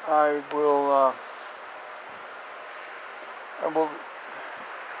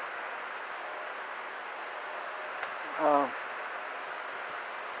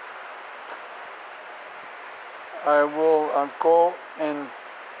will go, and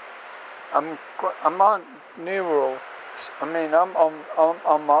I'm on Nero. I mean, I'm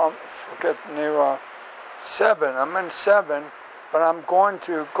on forget Nero 7. I'm in 7, but I'm going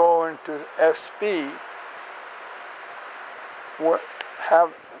to go into SB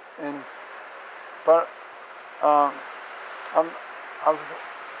have in, but um, I'm I'm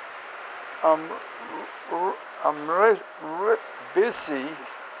I'm busy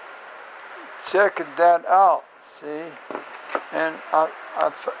checking that out. See, and I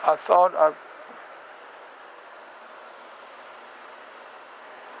thought I.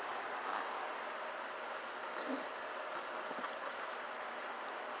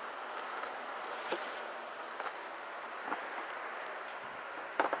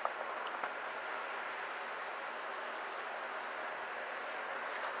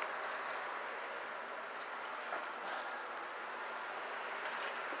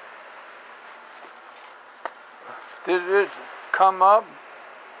 Did it come up?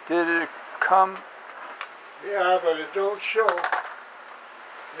 Did it come? Yeah, but it don't show.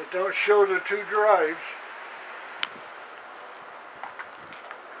 It don't show the 2 drives.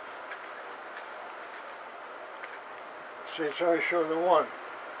 See, it's only showing the 1.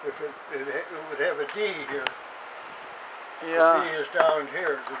 If it would have a D here. Yeah. The D is down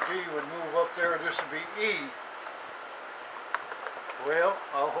here. The D would move up there. This would be E. Well,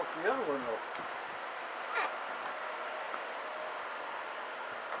 I'll hook the other one up.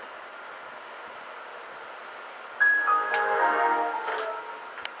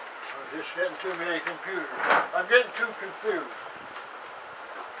 I'm just getting too many computers. I'm getting too confused.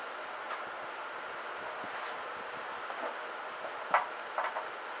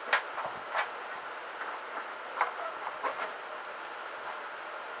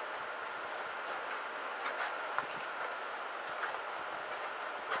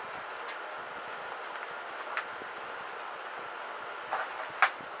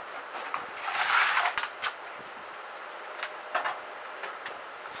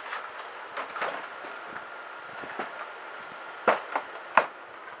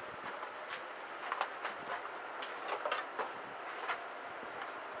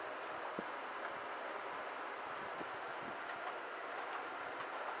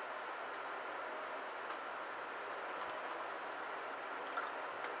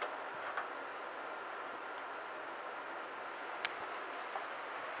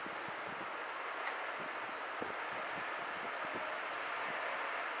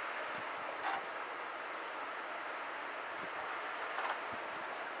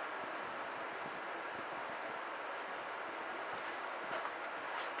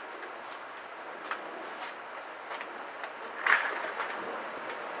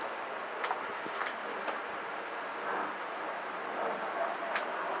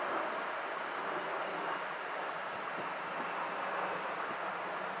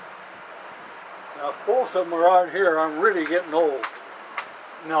 Now, if both of them are out here, I'm really getting old.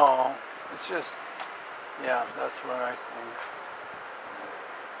 No, it's just, yeah, that's what I think.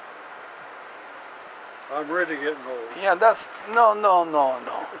 I'm really getting old. Yeah, that's, no,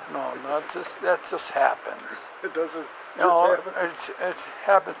 that just happens. It doesn't No, happen? it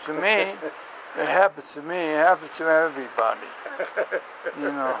happens to me. It happens to me. It happens to everybody.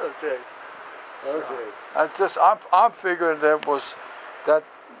 You know. Okay. So, Okay. I figured that was that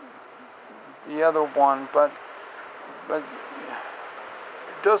the other one, but it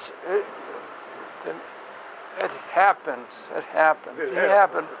does it happens. It happens.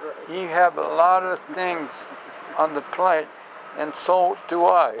 You have a lot of things on the plate, and so do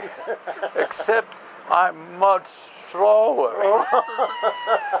I. Except I'm much slower.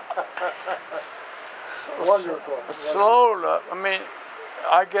 Wonderful. Slow. I mean,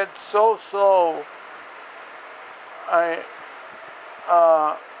 I get so slow. I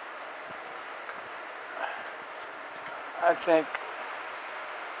think,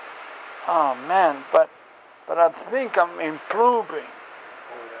 oh man, but I think I'm improving. Oh,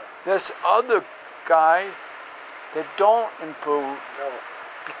 yeah. There's other guys that don't improve No.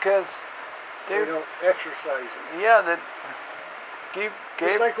 because They don't exercise it. yeah, that give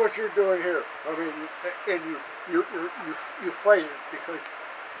It's like what you're doing here. I mean, and you fight it because,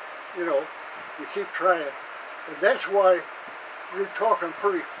 you know, you keep trying. And that's why you're talking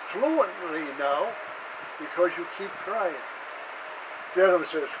pretty fluently now, because you keep trying. The other one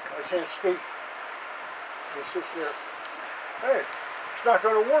says, I can't speak. He sits there, hey, it's not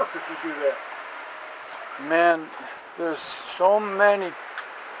going to work if you do that. Man, there's so many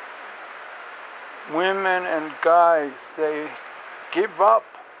women and guys, they give up.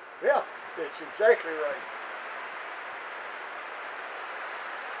 Yeah, that's exactly right.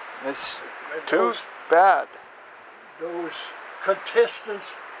 It's And too bad. Those contestants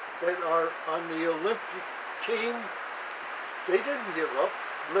that are on the Olympic team, they didn't give up.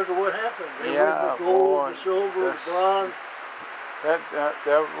 Look at what happened. They won the gold, the silver, the bronze.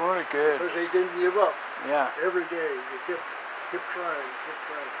 They're really good. Because they didn't give up. Yeah. Every day they kept Keep trying, keep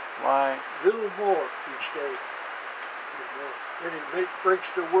trying. Right. A little more each day. Then he breaks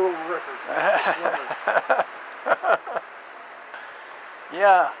the world record.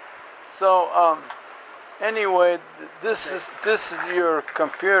 Yeah. So anyway, this is your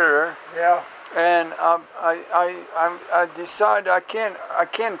computer. Yeah. And I decided I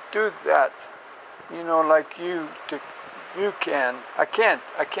can't do that. You know, like you can. I can't.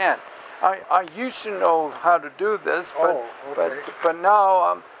 I used to know how to do this, but but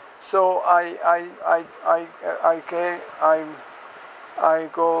now so I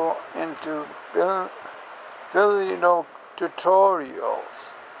go into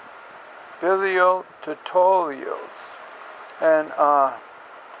video tutorials, and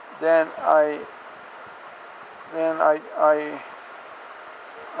then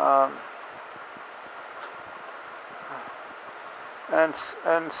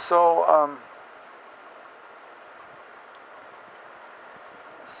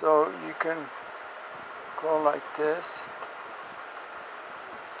so you can go like this.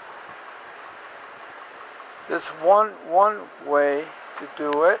 There's one way to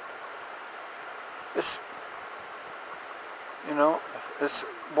do it. It's, you know, it's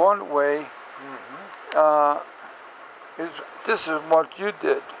one way. This is what you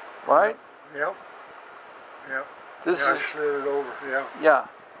did, right? Yep. Yep. This I is slid it over. Yeah. yeah.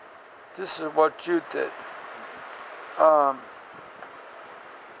 This is what you did.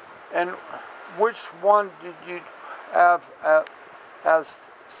 And which one did you have as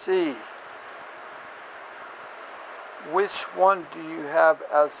C? Which one do you have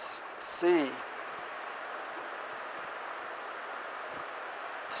as C?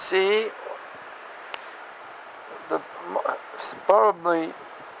 C, probably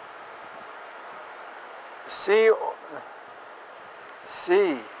C.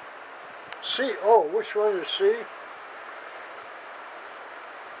 C. Oh, which one is C?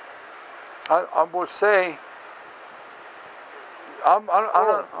 I would say.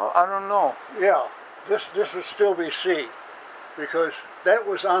 I don't know. Yeah, this would still be C, because that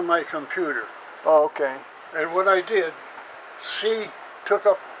was on my computer. Oh, okay. And what I did, C took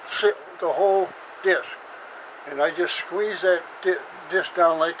up the whole disk, and I just squeezed that disk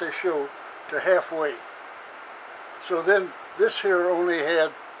down like they show to halfway. So then this here only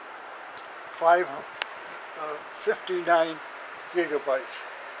had 59 gigabytes.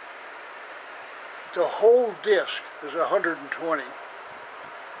 The whole disk is 120.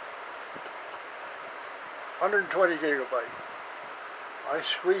 120 gigabyte. I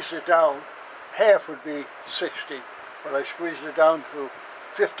squeezed it down. Half would be 60, but I squeezed it down to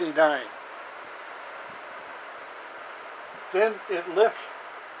 59. Then it lifts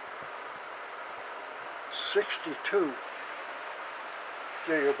 62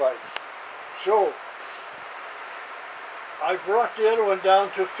 gigabytes. So I brought the other one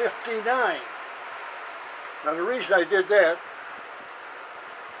down to 59. Now the reason I did that,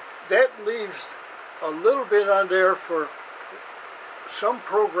 that leaves a little bit on there for some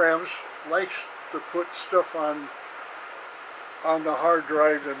programs likes to put stuff on the hard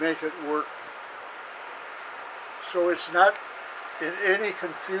drive to make it work. So it's not in any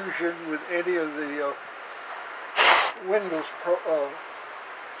confusion with any of the Windows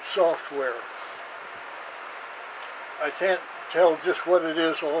software. I can't tell just what it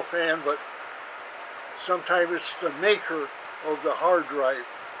is offhand, but sometimes it's the maker of the hard drive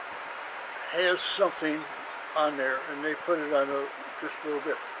has something on there, and they put it on just a little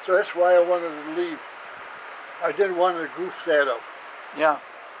bit. So that's why I wanted to leave. I didn't want to goof that up. Yeah.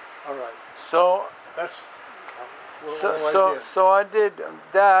 All right. So that's so I did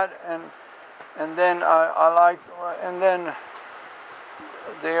that, and then I like, and then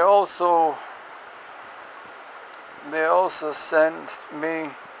they also sent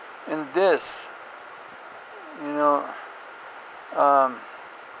me in this, you know,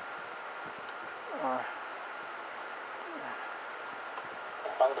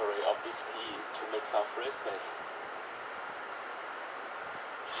 boundary of this E to make some free space.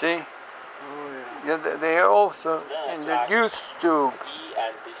 see? Oh Yeah, they also in the YouTube. E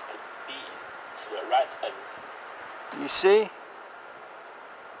and this D to the right end. You see?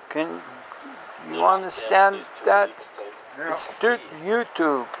 Can you understand that? Yeah. It's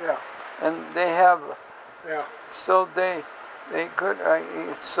YouTube, Yeah. and they have. Yeah. So they could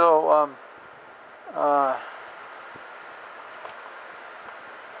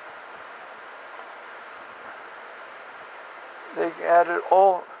they added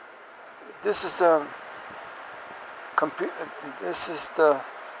all. This is the computer. This is the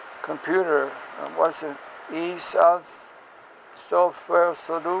computer. What's it? ESAS Software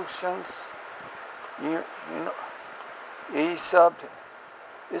Solutions. You E sub.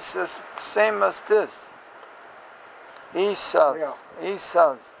 It's the same as this. E sus. E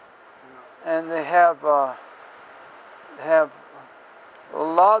sus. And they have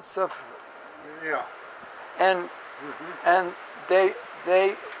lots of. Yeah. And and they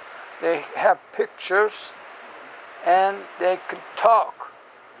have pictures, and they can talk,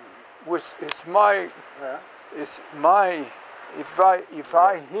 which is my. Yeah. It's my. If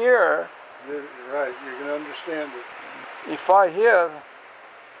I hear. You're right. You can understand it. If I hear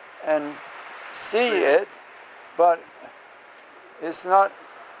and see it, but it's not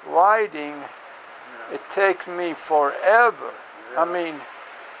writing, Yeah. it takes me forever. Yeah. I mean,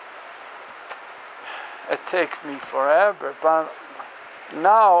 it takes me forever, but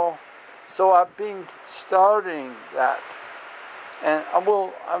now, so I've been starting that, and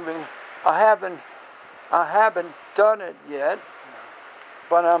I haven't done it yet,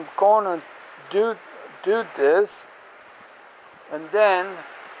 but I'm going to do this, and then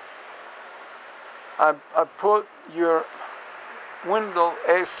I put your Windows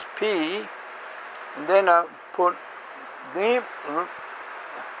XP, and then I put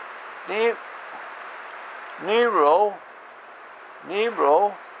Nero,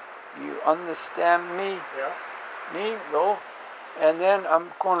 you understand me? Yeah. Nero, and then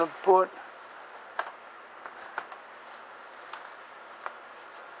I'm going to put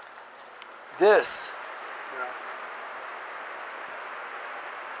this. Yeah.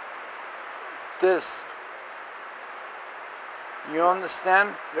 This. You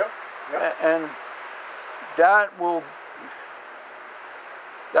understand? Yep. Yep. And that will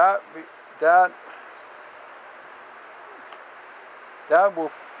that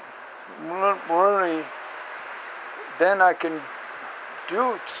will really, then I can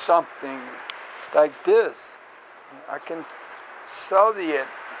do something like this. I can study it.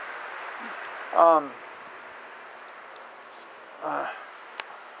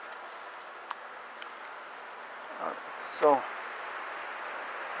 So I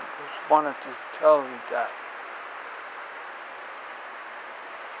just wanted to tell you that.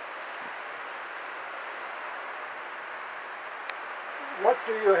 What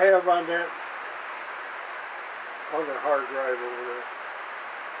do you have on that other hard drive over there?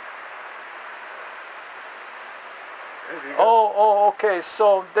 Have you got- Oh, okay.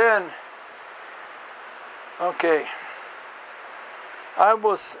 So then, okay. I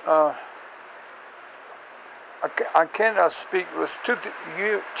was, I cannot speak. It was 2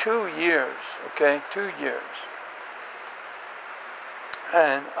 years, okay, 2 years.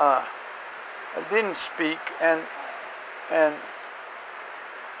 And I didn't speak, and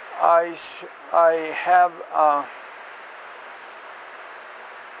I have,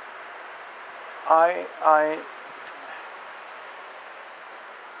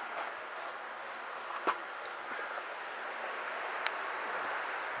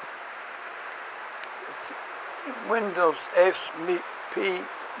 Windows XP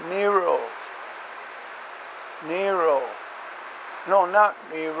Nero. No, not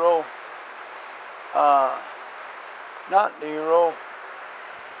Nero. Not Nero.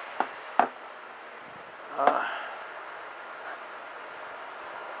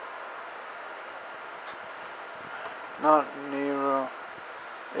 Not Nero.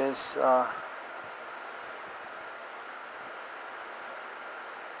 Is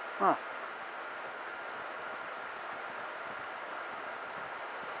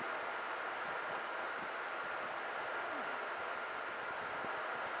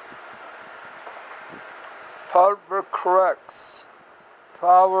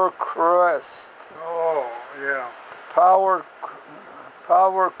Power Crest. Oh, yeah. Power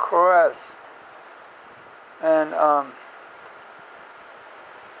Crest. And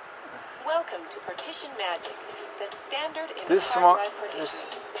Welcome to Partition Magic, the standard in this hard one, drive partition.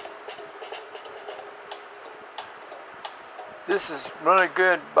 this is really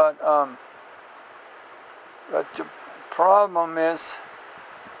good, but the problem is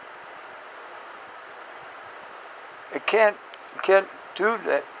it can't do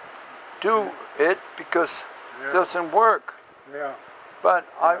it because Yeah. it doesn't work. Yeah. But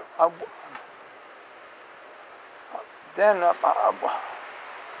then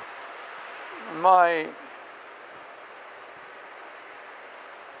my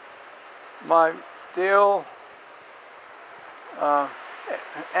deal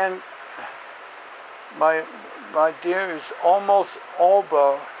and my deal is almost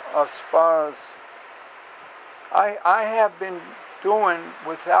over as far as I have been doing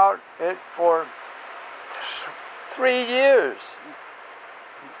without it for 3 years.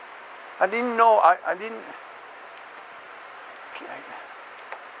 I didn't know. I didn't.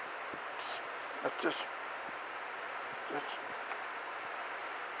 I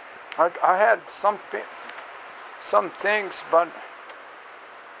I had some things, but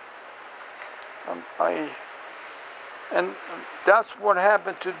and that's what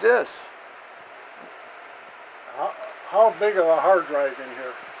happened to this. How big of a hard drive in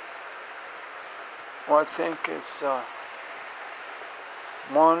here? Well, I think it's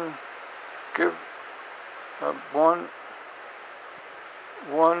one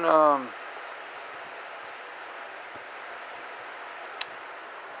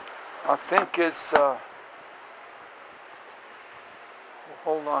I think it's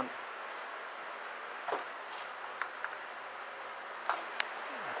hold on.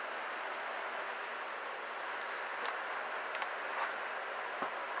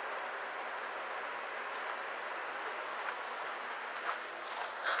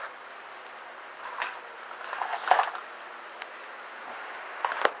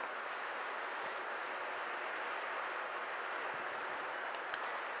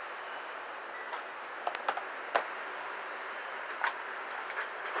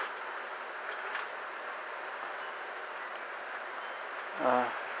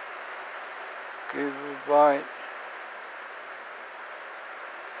 Gigabyte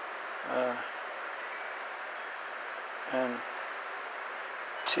and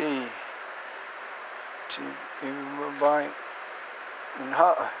gigabyte, and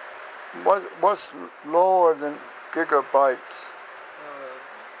how what's lower than gigabytes?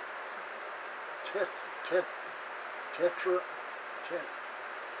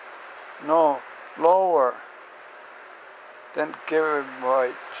 No, lower than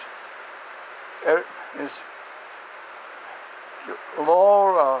gigabytes. It is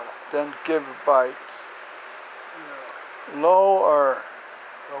lower than gigabytes. Yeah. Lower.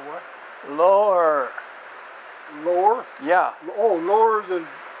 What? Lower. Lower? Yeah. Oh, lower than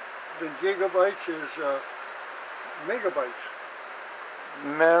gigabytes is megabytes.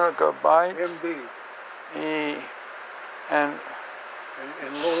 Megabytes. MB. And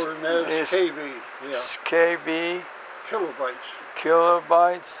lower than that is KB. Yeah. KB. Kilobytes.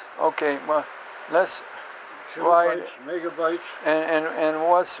 Kilobytes. Okay. Well, let's write. Megabytes. And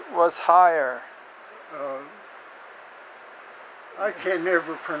what's higher? I can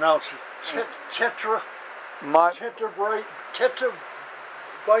never pronounce it. Tetrabytes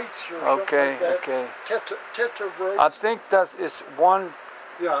or okay, something like that. Okay. Tetrabytes. I think it's one.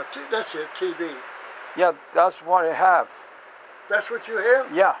 Yeah, that's it. TB. Yeah, that's what I have. That's what you have?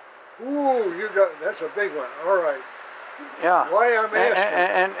 Yeah. Ooh, that's a big one. All right. Yeah. Why I'm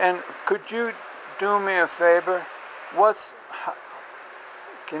asking. And could you do me a favor?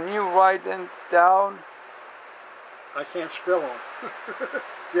 Can you write them down? I can't spell them.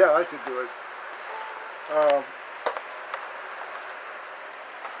 Yeah, I could do it.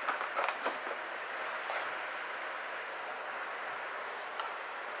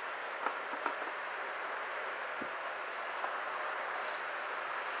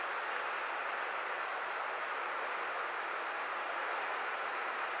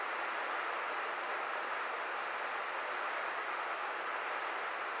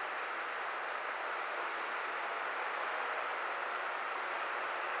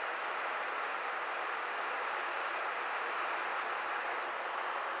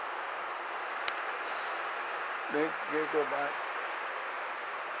 Big gigabyte.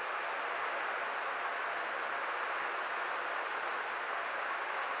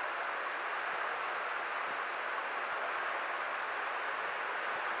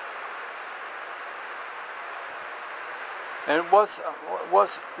 And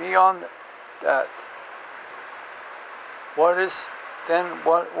what's beyond that? What's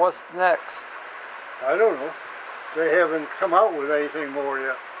next? I don't know. They haven't come out with anything more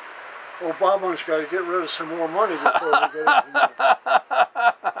yet. Obama's got to get rid of some more money before we get anything else.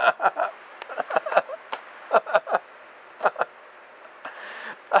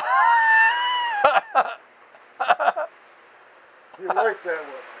 You like that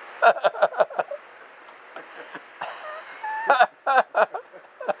one?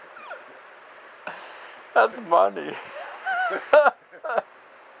 That's money.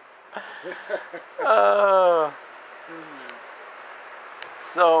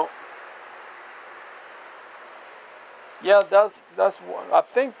 So yeah, that's one. I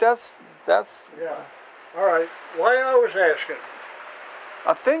think that's. Yeah. All right. Why I was asking?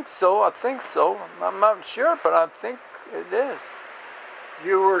 I think so. I'm not sure, but I think it is.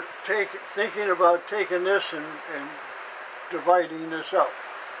 You were thinking about taking this and dividing this up.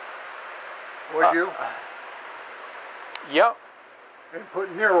 Would you? Yep. And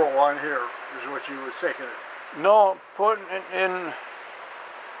put Nero on here is what you were thinking. No, putting in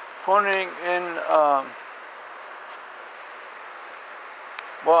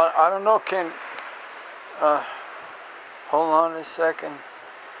Well, I don't know, hold on a second.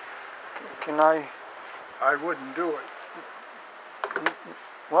 Can I, I wouldn't do it.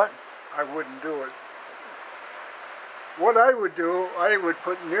 what? I wouldn't do it. What I would do, I would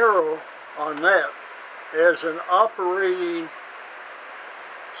put Nero on that as an operating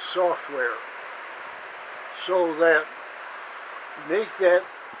software, so that make that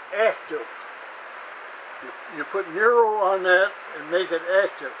active. You put Nero on that and make it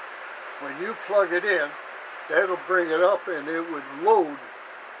active. When you plug it in, that'll bring it up and it would load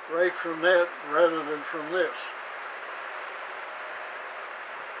right from that rather than from this.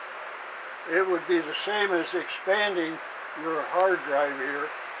 It would be the same as expanding your hard drive here,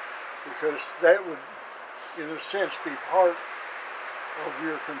 because that would, in a sense, be part of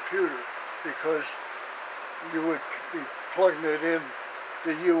your computer, because you would be plugging it in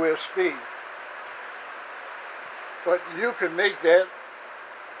the USB. But you can make that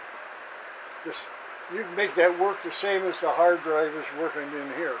work the same as the hard drive is working in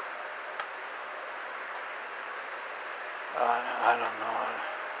here. I don't know.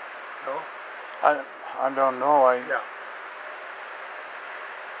 No? I don't know. Yeah.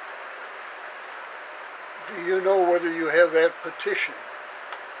 Do you know whether you have that petition?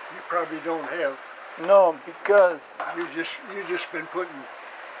 You probably don't have. No, because You just been putting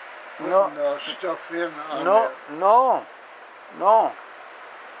stuff in on no, that. no.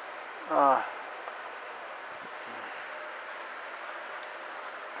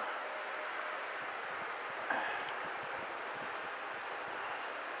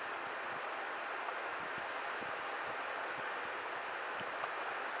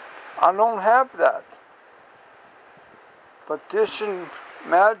 I don't have that. Partition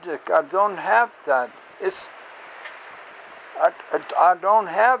Magic, I don't have that. I don't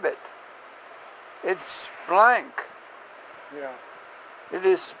have it. It's blank. Yeah. It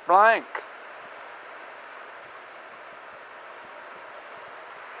is blank.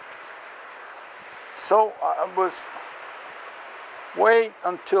 So I was wait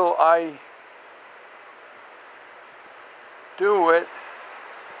until I do it,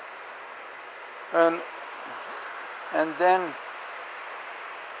 and then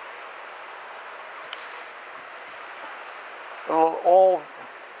it'll all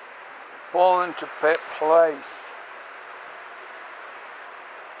fall into place.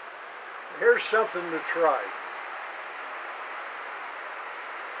 Here's something to try.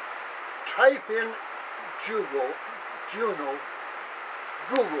 Type in Google.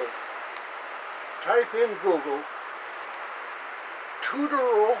 Type in Google,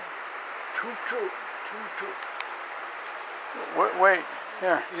 tutorial, Wait,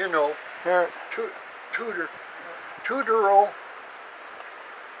 here, you know, here. tutorial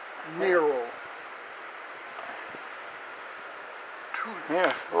Nero.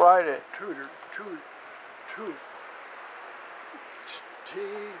 Here, write it.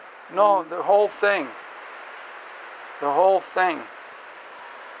 No, the whole thing. The whole thing.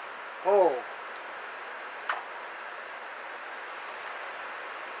 Oh.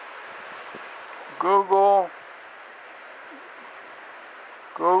 Google.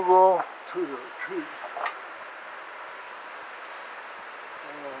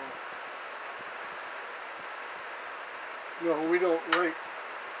 No, we don't write.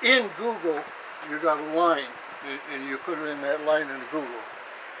 In Google, you got a line, and you put it in that line in Google.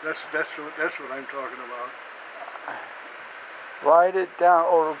 That's what I'm talking about. Write it down,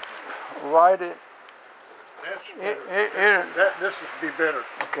 or write it. That's better. This would be better.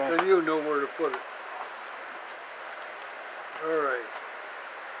 Okay. Then you know where to put it. All right.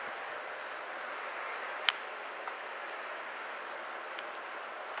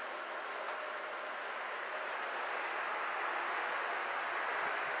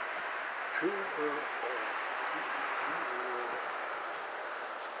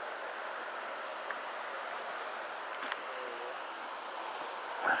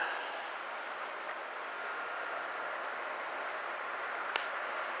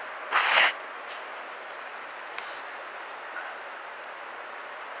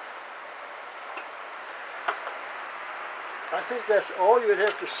 I think that's all you'd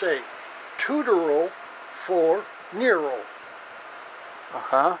have to say. Tutorial for Nero.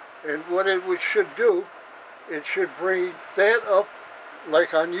 Uh-huh. And what it should do, it should bring that up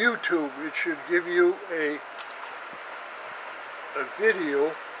like on YouTube. It should give you a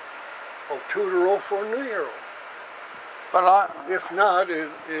video of tutorial for Nero. But if not, it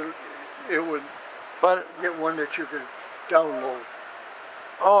would get one that you could download.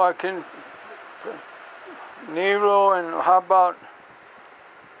 Oh, I can Nero, and how about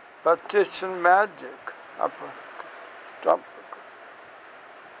Partition Magic?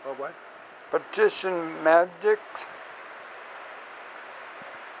 Oh, what? Partition Magic.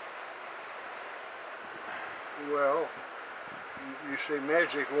 Well, you say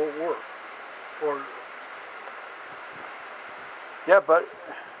magic won't work. Or Yeah, but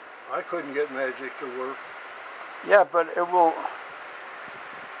I couldn't get magic to work. yeah, but it will.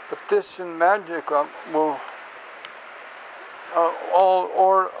 Partition Magic will.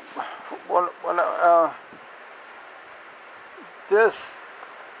 Or what? This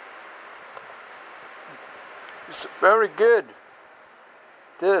is very good.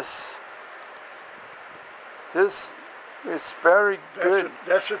 This is very good.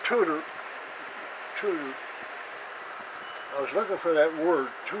 That's a tutor. Tutor. I was looking for that word.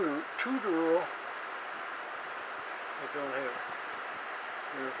 Tutorial. I don't have it.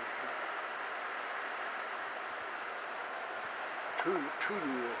 Here.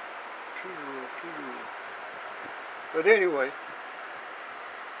 Tutorial. But anyway,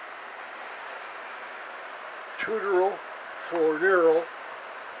 tutorial for Nero.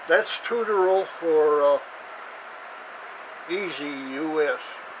 That's tutorial for Easy US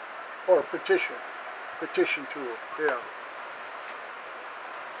or petition tool. Yeah.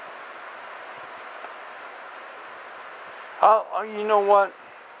 You know what?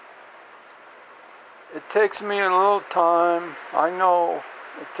 It takes me a little time. I know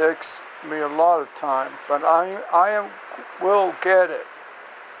it takes me a lot of time, but I will get it.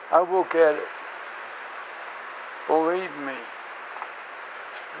 I will get it. Believe me.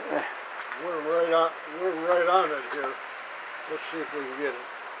 We're right on it here. Let's see if we can get it.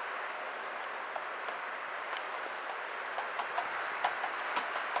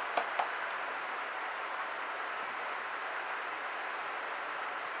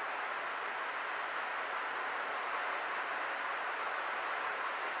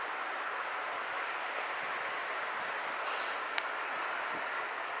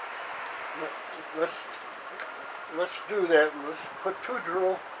 Let's do that. Let's put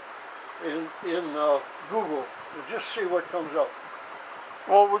tutorial in Google and just see what comes up.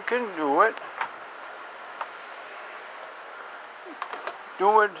 Well, we can do it.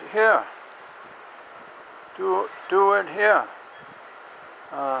 Do it here. Do it here.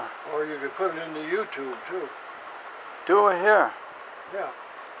 Or you could put it into YouTube too. Do it here. Yeah.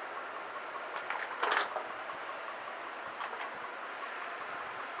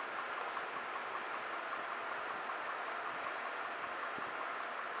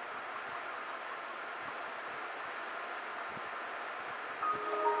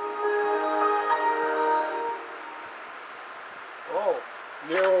 Oh,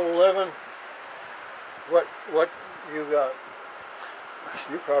 Nero 11. What you got?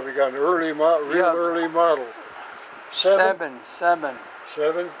 You probably got an early model, early model. Seven. 7.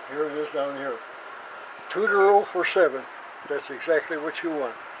 Here it is down here. Tutorial for 7. That's exactly what you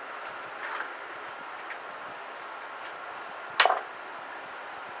want.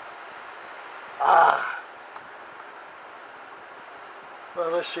 Ah.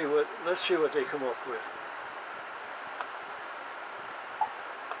 Well, let's see what they come up with.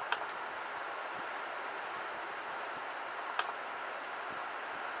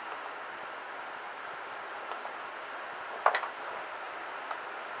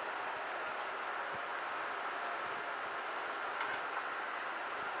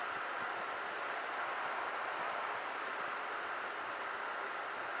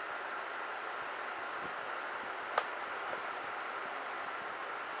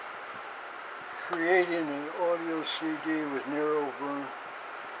 Creating an audio CD with Nero Burn.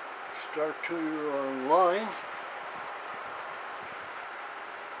 Start tutor online.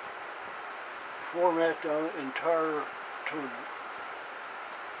 Format down entire tune.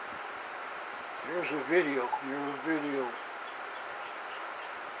 Here's a video.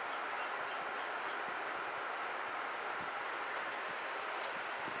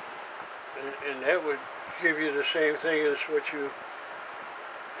 And that would give you the same thing as what you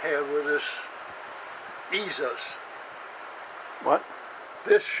have with this Ease Us. What?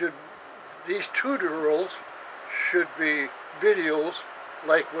 These tutorials should be videos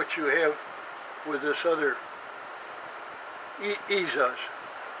like what you have with this other Ease Us.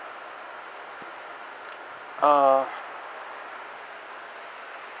 Now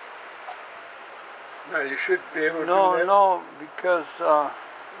you should be able to do that. No, because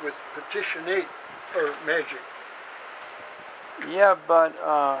with Petition 8 or Magic. yeah, but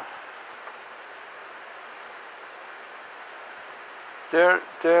they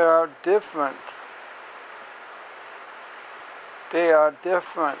are different. They are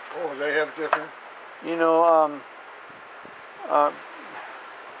different. Oh, they have different. You know,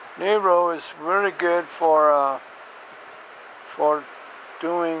 Nero is really good for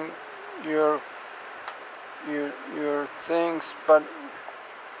doing your things, but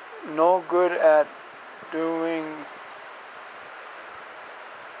no good at doing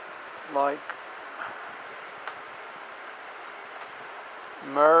like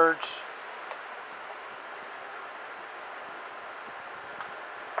merge.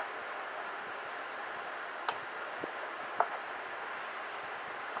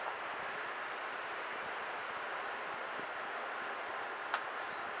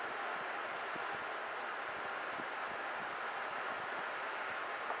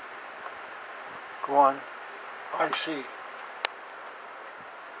 Go on. I see. Okay.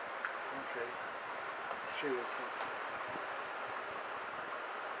 See what's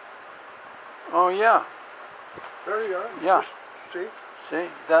Oh yeah. there you are. Yeah. Just, See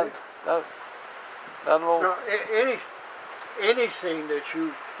that'll. now, anything that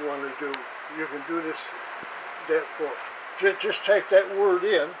you want to do, you can do that for. Just type that word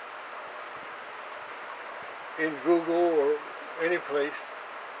in Google or any place.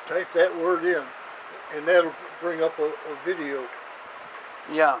 Type that word in, and that'll bring up a video.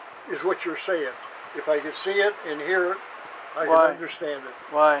 Yeah. Is what you're saying. If I can see it and hear it, I Why? can understand it.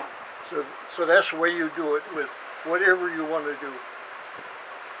 Why? So that's the way you do it with whatever you want to do.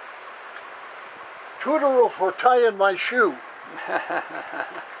 Tutorial for tying my shoe.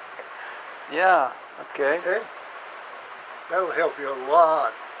 Yeah. Okay. Okay? That'll help you a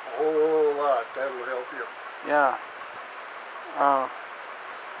lot. A whole lot. That'll help you. Yeah.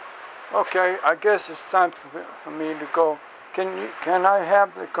 Okay. I guess it's time for me to go. Can I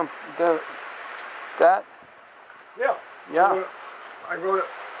have that? Yeah. Yeah.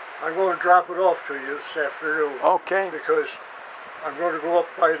 I'm going to drop it off to you this afternoon. Okay. Because I'm going to go up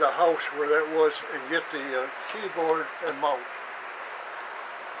by the house where that was and get the keyboard and mouse.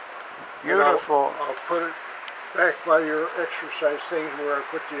 Beautiful. And I'll put it back by your exercise things where I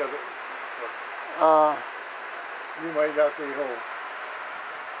put the other one. You might not be home.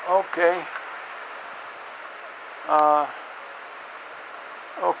 Okay.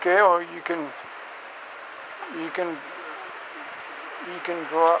 Okay, or you can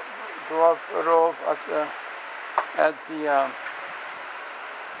drop it off at the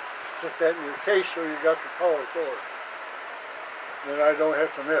Stick that in your case so you got the power cord. Then I don't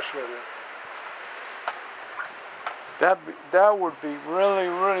have to mess with it. that would be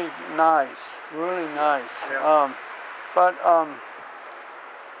really nice, really nice. Yeah. But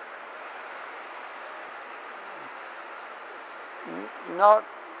not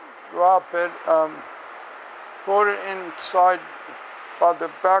drop it. Put it inside by the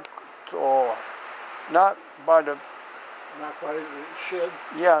back door, not by the. Not by the shed.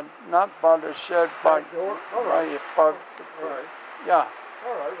 Yeah, not by the shed, by door. All right. All right. Yeah.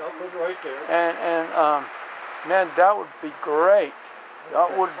 All right. I'll put it right there. And man, that would be great.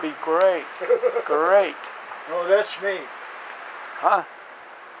 That would be great. Great. Oh, that's me. Huh?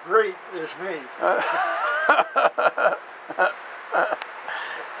 Great is me.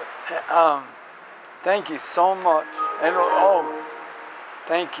 Thank you so much. And oh,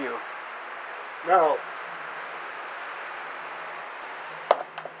 thank you. Now,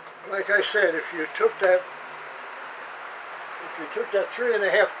 like I said, if you took that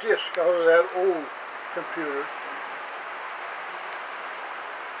 3.5 disc out of that old computer,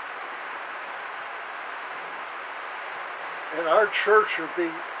 and our church would be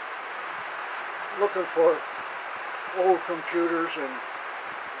looking for old computers and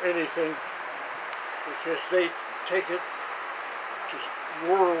anything, because they take it to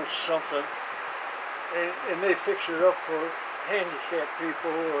world something, and they fix it up for handicapped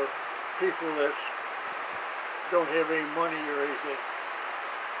people or people that don't have any money or anything,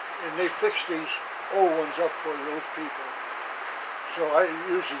 and they fix these old ones up for those people. So I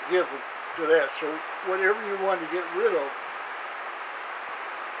usually give them to that. So whatever you want to get rid of,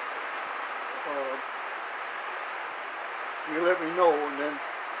 you let me know, and then,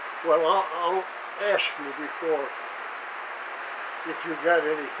 well, I'll ask you before if you got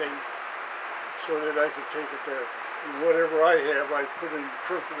anything so that I can take it there. And whatever I have, I put in the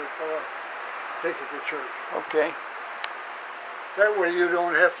trunk of the car, take it to church. Okay. That way you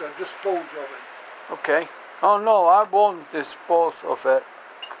don't have to dispose of it. Okay. Oh no, I won't dispose of it.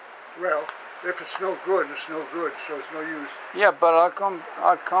 Well, if it's no good, it's no good, so it's no use. Yeah, but I'll come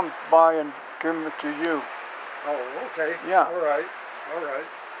by and give it to you. Oh, okay. Yeah. All right. All right.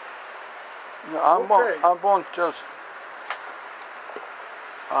 No, Okay. I won't just.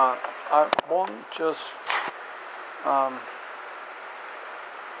 I won't just.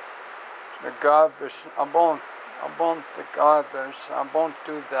 The garbage. I won't the garbage. I won't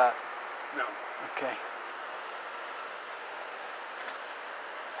do that. No. Okay.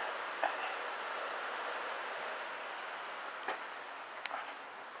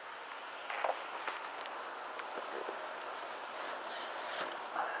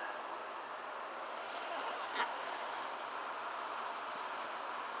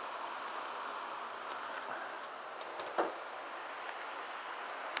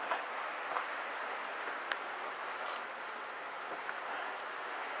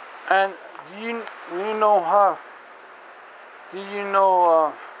 And do you know how? Do you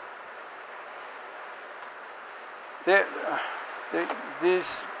know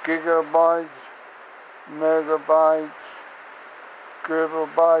these gigabytes, megabytes,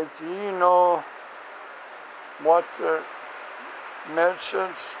 gigabytes? Do you know what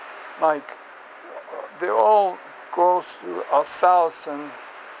measures? Like they all goes to 1,000,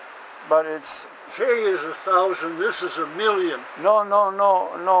 but it's K is 1,000. This is a million.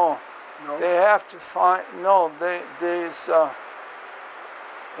 no. No. They have to find no. There's a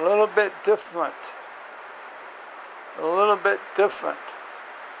little bit different. A little bit different.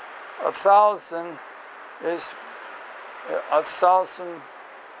 1,000 is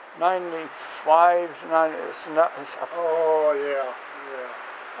 1,095. It's not. It's Oh yeah.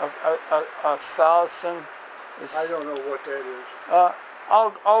 1,000 is. I don't know what that is.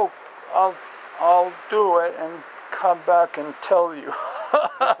 I'll do it and come back and tell you.